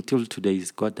 I think till today,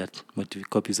 he's got that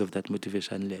copies of that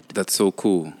motivational letter. That's so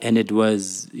cool. And it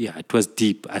was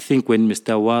deep. I think when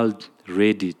Mr. Wild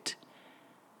read it,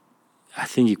 I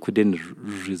think he couldn't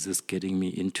resist getting me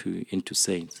into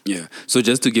Saints. Yeah. So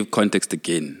just to give context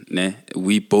again,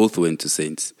 we both went to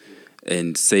Saints,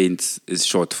 and Saints is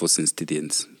short for St.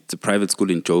 Stithians. It's a private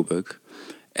school in Joburg,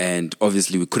 and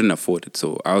obviously we couldn't afford it.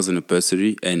 So I was in a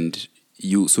bursary, and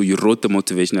you wrote the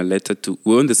motivational letter to.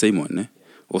 We're on the same one,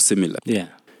 or similar. Yeah.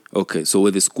 Okay. So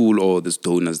with the school or the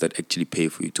donors that actually pay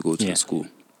for you to go to the school.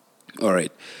 All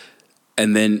right.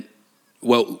 And then,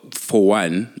 well, for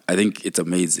one, I think it's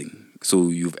amazing. So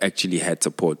you've actually had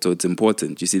support. So it's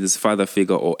important. You see this father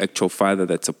figure or actual father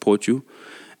that support you,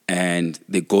 and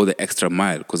they go the extra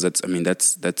mile, because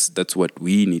that's what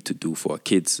we need to do for our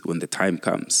kids when the time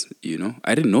comes.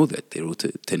 I didn't know that they wrote a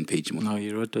 10-page No,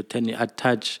 he wrote a 10.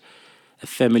 Attach a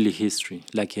family history,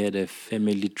 like he had a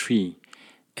family tree,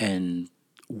 and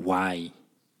why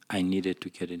I needed to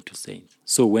get into Saints.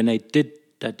 So when I did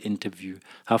that interview,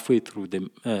 halfway through,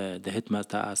 the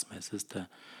headmaster asked my sister,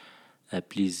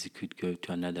 please, you could go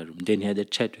to another room. Then he had a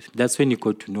chat with me. That's when you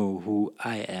got to know who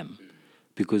I am.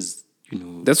 Because,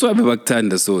 that's why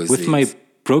I'm so with my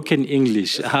broken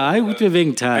English, I would be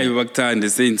being tired. They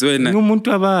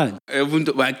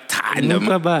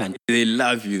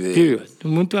love you there. Period.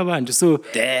 So,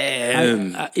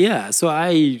 damn. So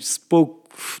I spoke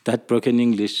that broken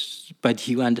English, but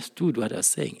he understood what I was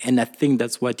saying. And I think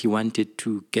that's what he wanted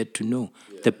to get to know,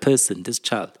 the person, this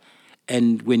child.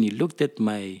 And when he looked at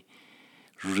my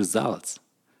results,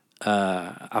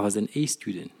 I was an A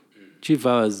student. Chief,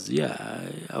 I was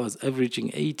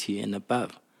averaging 80 and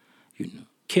above.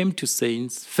 Came to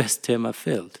Saints, first term I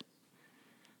failed.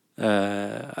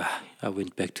 I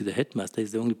went back to the headmaster.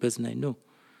 He's the only person I know.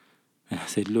 And I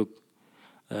said, look,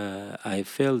 I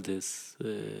failed this.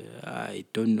 I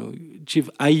don't know. Chief,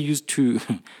 I used to,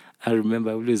 I remember,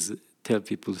 I always tell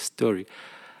people a story.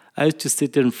 I used to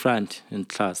sit in front in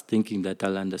class thinking that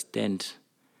I'll understand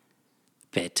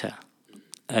better.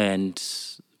 And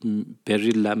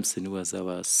Barry Lamson was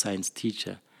our science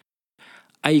teacher.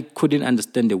 I couldn't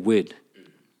understand a word,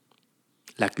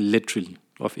 like literally,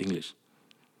 of English.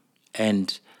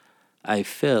 And I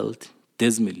felt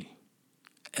dismally.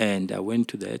 And I went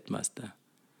to the headmaster.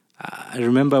 I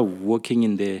remember walking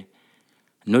in there,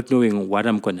 not knowing what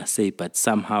I'm going to say, but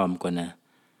somehow I'm going to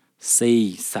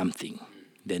say something.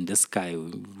 Then this guy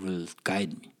will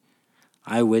guide me.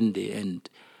 I went there, and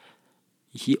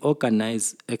he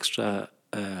organized extra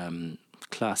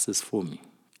classes for me.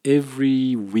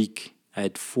 Every week, I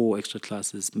had 4 extra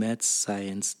classes, maths,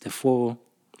 science, the 4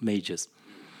 majors.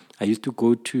 I used to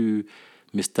go to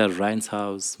Mr. Ryan's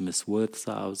house, Miss Worth's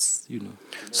house,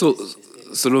 So,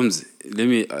 Solomz, let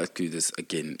me ask you this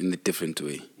again in a different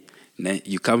way.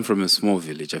 You come from a small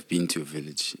village. I've been to a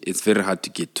village. It's very hard to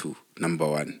get to, number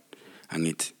one.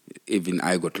 And even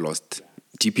I got lost.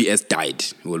 GPS died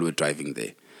while we were driving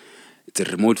there. It's a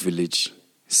remote village,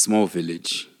 small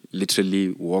village,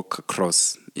 literally walk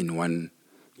across in one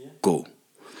go.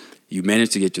 You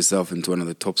managed to get yourself into one of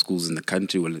the top schools in the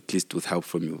country, well, at least with help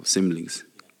from your siblings.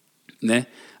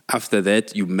 After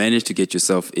that, you managed to get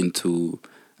yourself into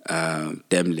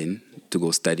Demlin to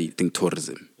go study,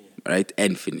 tourism, right?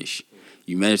 And finish.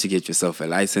 You managed to get yourself a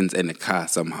license and a car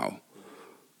somehow,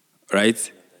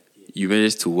 right? You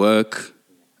managed to work,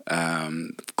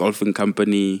 golfing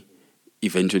company,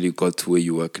 eventually got to where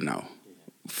you work now.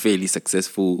 Fairly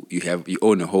successful, you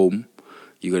own a home,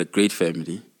 you got a great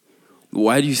family.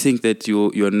 Why do you think that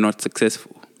you're not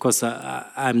successful? Because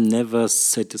I'm never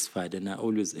satisfied, and I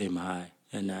always aim high.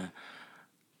 And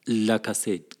like I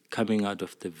said, coming out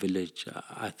of the village,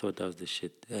 I thought I was the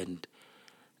shit. And,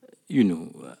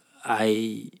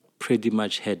 I pretty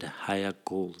much had higher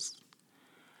goals.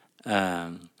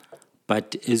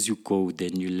 But as you go,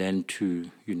 then you learn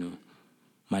to,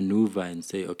 maneuver and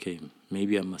say, okay,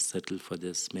 maybe I must settle for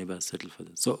this, maybe I'll settle for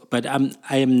this. So, but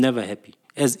I am never happy.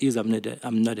 As is, I'm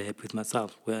not happy with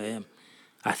myself, where I am.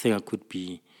 I think I could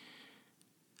be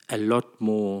a lot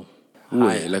more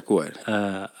higher. Like what?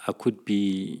 I could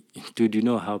be, dude, you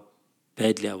know how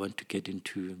badly I want to get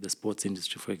into the sports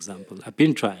industry, for example. I've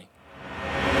been trying.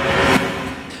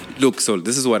 Look, Sol,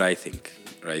 this is what I think,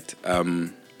 right?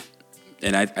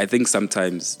 And I think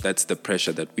sometimes that's the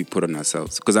pressure that we put on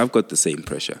ourselves. Because I've got the same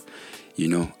pressure,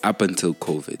 up until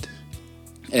COVID.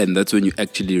 And that's when you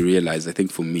actually realize, I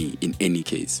think for me, in any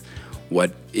case,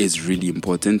 what is really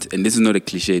important. And this is not a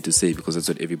cliche to say because that's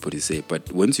what everybody say. But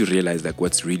once you realize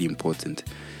what's really important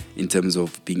in terms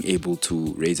of being able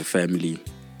to raise a family,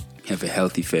 have a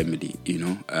healthy family,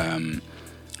 and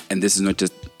this is not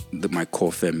just my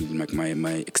core family, like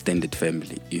my extended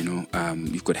family,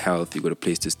 you've got health, you've got a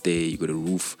place to stay, you've got a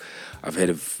roof. I've had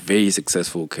a very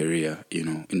successful career,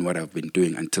 in what I've been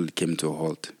doing until it came to a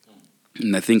halt.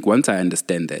 And I think once I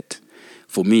understand that,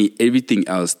 for me, everything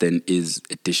else then is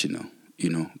additional,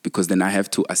 because then I have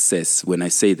to assess when I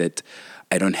say that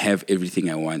I don't have everything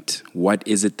I want. What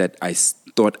is it that I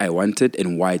thought I wanted,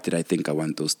 and why did I think I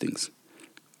want those things?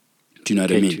 Do you know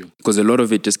what I mean? Because a lot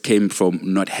of it just came from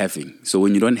not having. So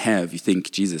when you don't have, you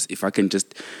think, Jesus, if I can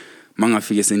just then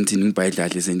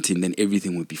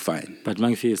everything would be fine. But a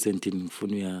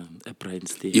brand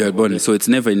stay. Yeah, so it's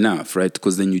never enough, right?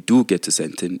 Because then you do get to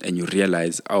Sandton and you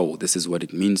realize, oh, this is what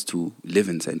it means to live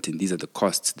in Sandton. These are the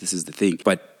costs. This is the thing.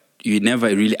 But you never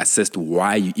really assessed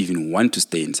why you even want to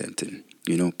stay in Sandton,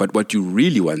 But what you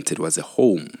really wanted was a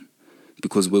home.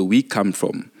 Because where we come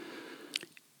from,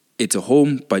 it's a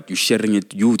home, but you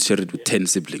would share it with 10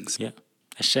 siblings. Yeah,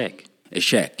 a shack. A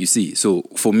shack, you see. So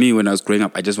for me, when I was growing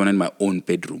up, I just wanted my own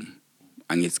bedroom.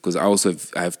 And it's because I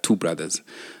have two brothers.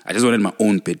 I just wanted my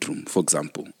own bedroom, for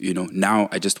example. Now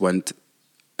I just want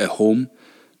a home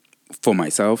for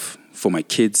myself, for my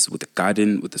kids, with a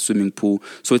garden, with a swimming pool.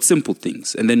 So it's simple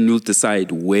things. And then you'll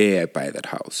decide where I buy that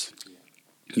house.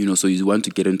 So you want to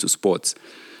get into sports.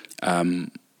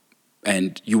 And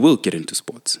you will get into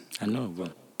sports. I know.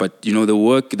 Well. But, the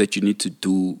work that you need to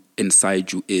do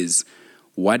inside you is,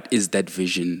 what is that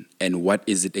vision and what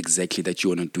is it exactly that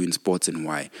you want to do in sports and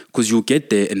why? Because you'll get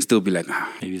there and still be like,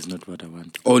 maybe it's not what I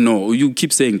want. Oh, no, you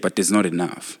keep saying, but there's not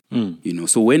enough.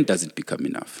 So when does it become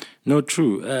enough? No,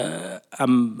 true.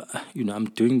 I'm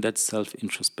doing that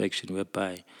self-introspection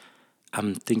whereby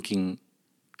I'm thinking,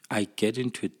 I get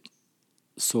into it,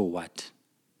 so what?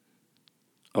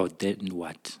 Or then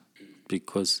what?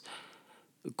 Because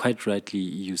quite rightly,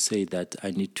 you say that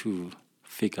I need to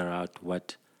figure out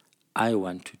what I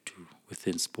want to do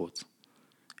within sports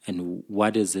and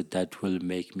what is it that will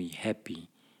make me happy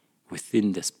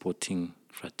within the sporting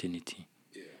fraternity.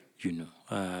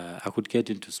 I could get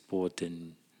into sport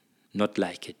and not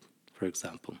like it, for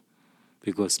example,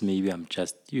 because maybe I'm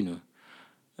just,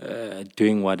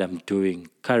 doing what I'm doing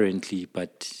currently,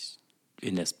 but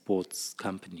in a sports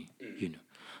company,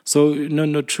 So,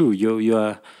 no, true.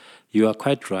 You are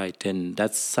quite right. And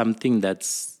that's something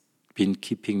that's been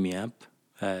keeping me up.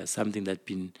 Something that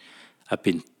I've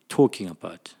been talking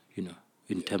about,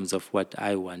 in terms of what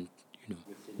I want,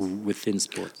 within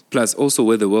sports. Plus, also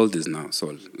where the world is now.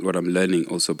 So, what I'm learning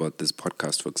also about this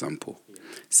podcast, for example,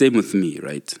 same with me,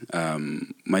 right?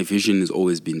 My vision has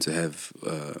always been to have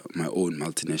my own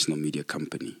multinational media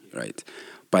company, right?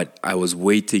 But I was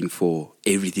waiting for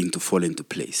everything to fall into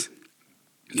place.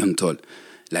 Young tall.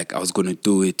 Like I was going to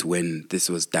do it when this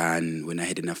was done, when I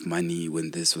had enough money,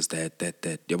 when this was that.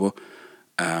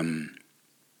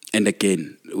 And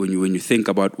again, when you think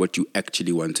about what you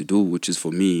actually want to do, which is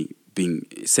for me being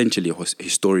essentially a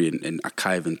historian and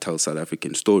archive and tell South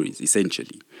African stories,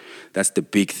 essentially, that's the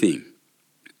big thing.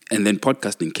 And then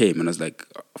podcasting came, and I was like,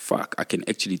 "Fuck! I can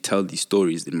actually tell these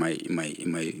stories in my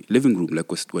living room,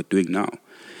 like we're doing now."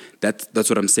 That's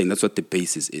what I'm saying. That's what the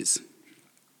basis is.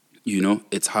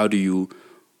 It's how do you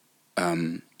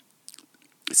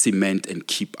cement and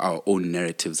keep our own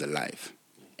narratives alive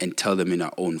and tell them in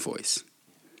our own voice,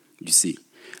 you see.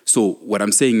 So what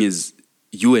I'm saying is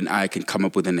you and I can come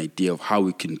up with an idea of how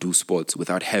we can do sports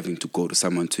without having to go to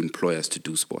someone to employ us to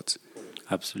do sports.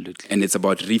 Absolutely. And it's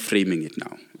about reframing it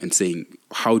now and saying,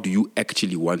 how do you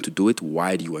actually want to do it?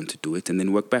 Why do you want to do it? And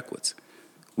then work backwards.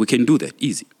 We can do that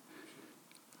easy.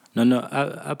 No,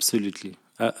 absolutely.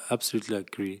 I absolutely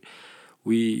agree.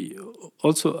 We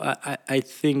also, I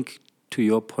think, to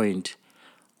your point,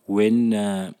 when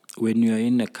you're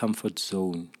in a comfort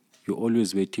zone, you're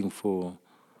always waiting for,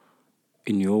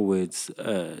 in your words,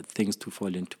 things to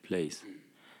fall into place.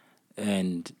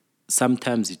 And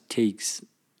sometimes it takes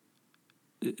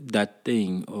that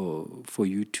thing or for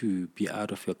you to be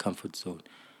out of your comfort zone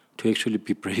to actually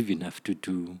be brave enough to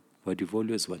do what you've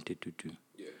always wanted to do.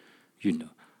 Yeah.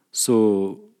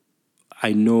 So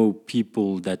I know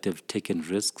people that have taken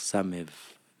risks. Some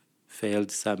have failed,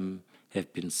 some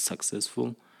have been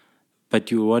successful,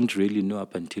 but you won't really know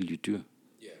up until you do.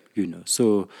 Yeah.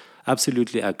 So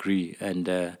absolutely agree. And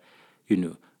if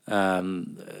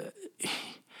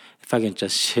I can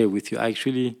just share with you, I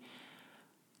actually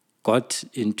got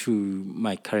into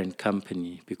my current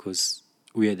company because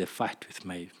we had a fight with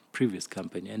my previous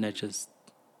company, and I just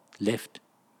left.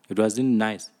 It wasn't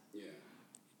nice. Yeah.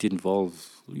 It involved,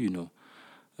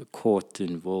 a court,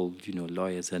 involved,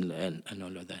 lawyers and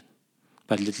all of that.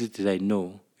 But little did I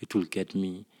know it will get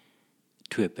me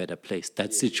to a better place.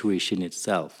 That situation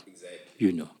itself,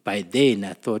 exactly. By then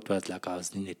I thought it was like I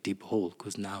was in a deep hole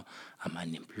because now I'm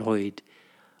unemployed,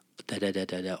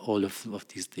 all of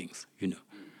these things,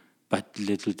 But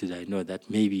little did I know that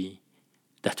maybe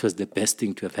that was the best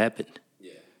thing to have happened.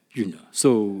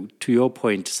 So to your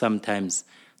point, sometimes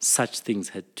such things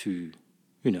have to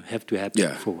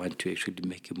happen for one to actually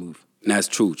make a move. That's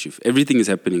true, Chief. Everything is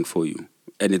happening for you.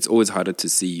 And it's always harder to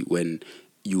see when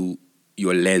your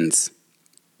lens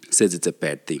says it's a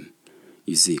bad thing,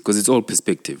 you see, because it's all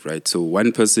perspective, right? So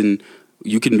one person,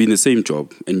 you can be in the same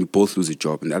job and you both lose a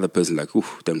job, and the other person like, oh,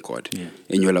 thank God. Yeah.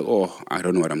 And you're like, oh, I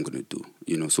don't know what I'm going to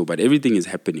do, So, but everything is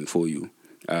happening for you.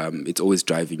 It's always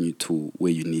driving you to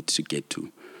where you need to get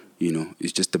to,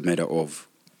 It's just a matter of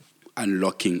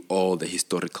unlocking all the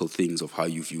historical things of how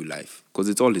you view life, because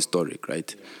it's all historic,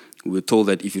 right? Yeah. We're told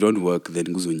that if you don't work, then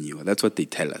kuzonyiwa. That's what they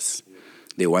tell us. Yeah.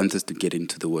 They want us to get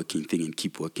into the working thing and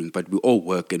keep working, but we all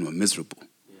work and we're miserable.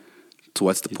 Yeah. So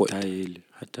what's the point?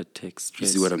 Heart attack, stress, you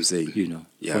see what I'm saying?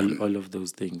 All of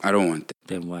those things. I don't want that.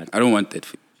 Then what? I don't want that.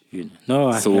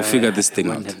 No, so we'll figure this thing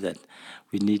out. Have that.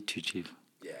 We need to, Chief.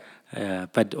 Yeah.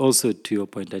 But also to your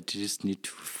point, that you just need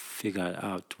to figure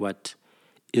out what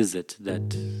is it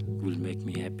that will make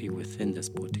me happy within the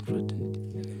sporting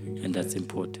fraternity, and that's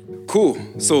important. Cool.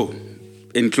 So,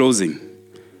 in closing,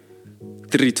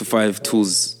 3 to 5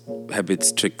 tools,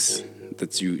 habits, tricks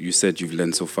that you said you've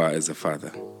learned so far as a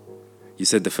father. You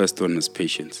said the first one was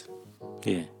patience.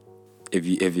 Yeah. Have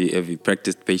you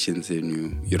practiced patience,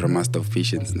 and you're a master of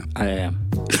patience now? I am.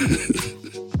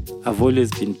 I've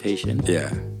always been patient.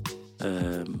 Yeah.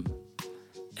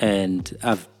 And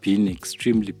I've been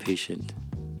extremely patient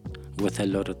with a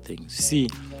lot of things. See,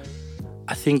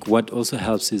 I think what also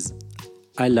helps is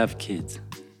I love kids,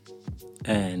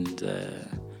 and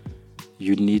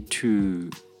you need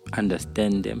to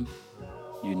understand them.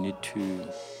 You need to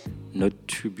not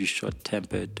to be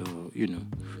short-tempered or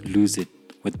lose it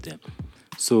with them.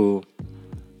 So,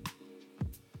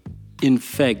 in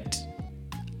fact,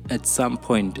 at some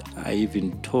point, I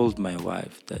even told my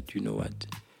wife that, you know what,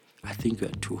 I think you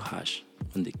are too harsh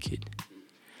on the kid.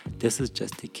 This is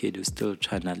just a kid who's still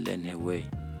trying to learn her way.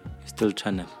 Who's still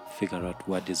trying to figure out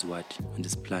what is what on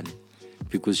this planet.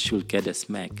 Because she'll get a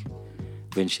smack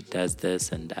when she does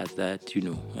this and does that,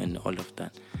 and all of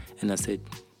that. And I said,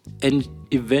 and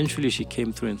eventually she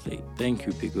came through and said, thank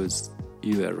you, because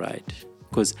you are right.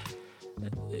 Because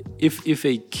if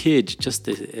a kid, just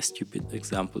a stupid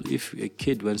example, if a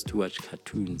kid wants to watch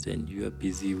cartoons and you are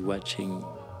busy watching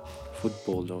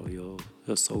football or your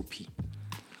soapy,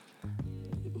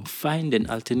 find an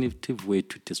alternative way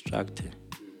to distract her.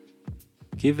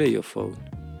 Give her your phone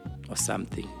or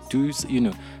something. Do,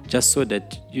 just so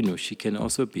that, she can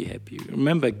also be happy.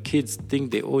 Remember, kids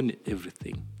think they own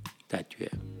everything that you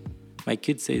have. My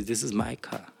kid says, this is my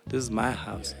car, this is my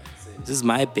house, this is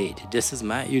my bed, this is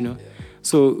my,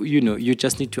 So, you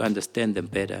just need to understand them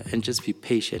better and just be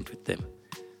patient with them.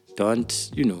 Don't,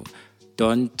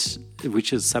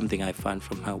 which is something I found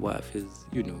from my wife, is,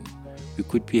 we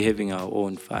could be having our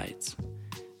own fights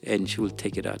and she will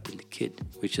take it out on the kid,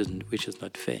 which is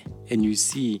not fair. And you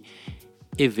see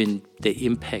even the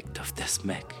impact of the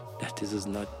smack, that this is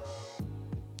not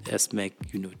a smack,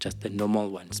 just a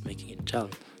normal one smacking a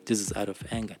child. This is out of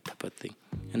anger type of thing.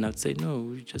 And I'd say, no,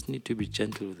 we just need to be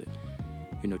gentle with her.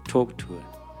 Talk to her.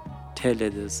 Tell her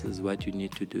this is what you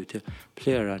need to do.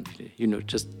 Play around with her.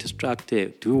 Just distract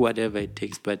her. Do whatever it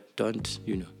takes, but don't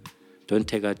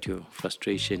take out your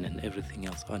frustration and everything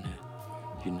else on her.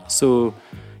 So,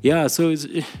 yeah,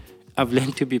 I've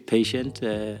learned to be patient.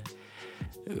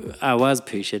 I was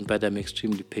patient, but I'm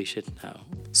extremely patient now.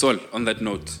 Sol, on that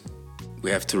note,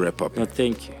 we have to wrap up. No,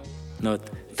 thank you.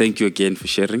 Thank you again for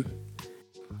sharing.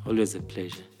 Always a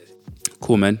pleasure.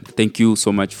 Cool, man. Thank you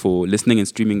so much for listening and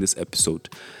streaming this episode.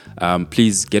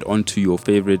 Please get onto your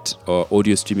favorite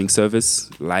audio streaming service,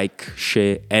 like,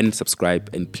 share, and subscribe.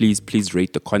 And please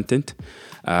rate the content.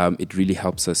 It really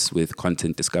helps us with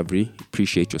content discovery.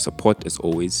 Appreciate your support as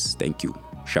always. Thank you.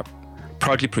 Sharp.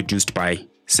 Proudly produced by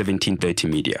 1730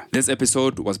 Media. This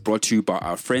episode was brought to you by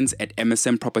our friends at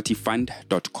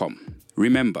msnpropertyfund.com.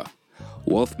 Remember,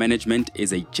 wealth management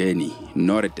is a journey,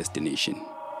 not a destination.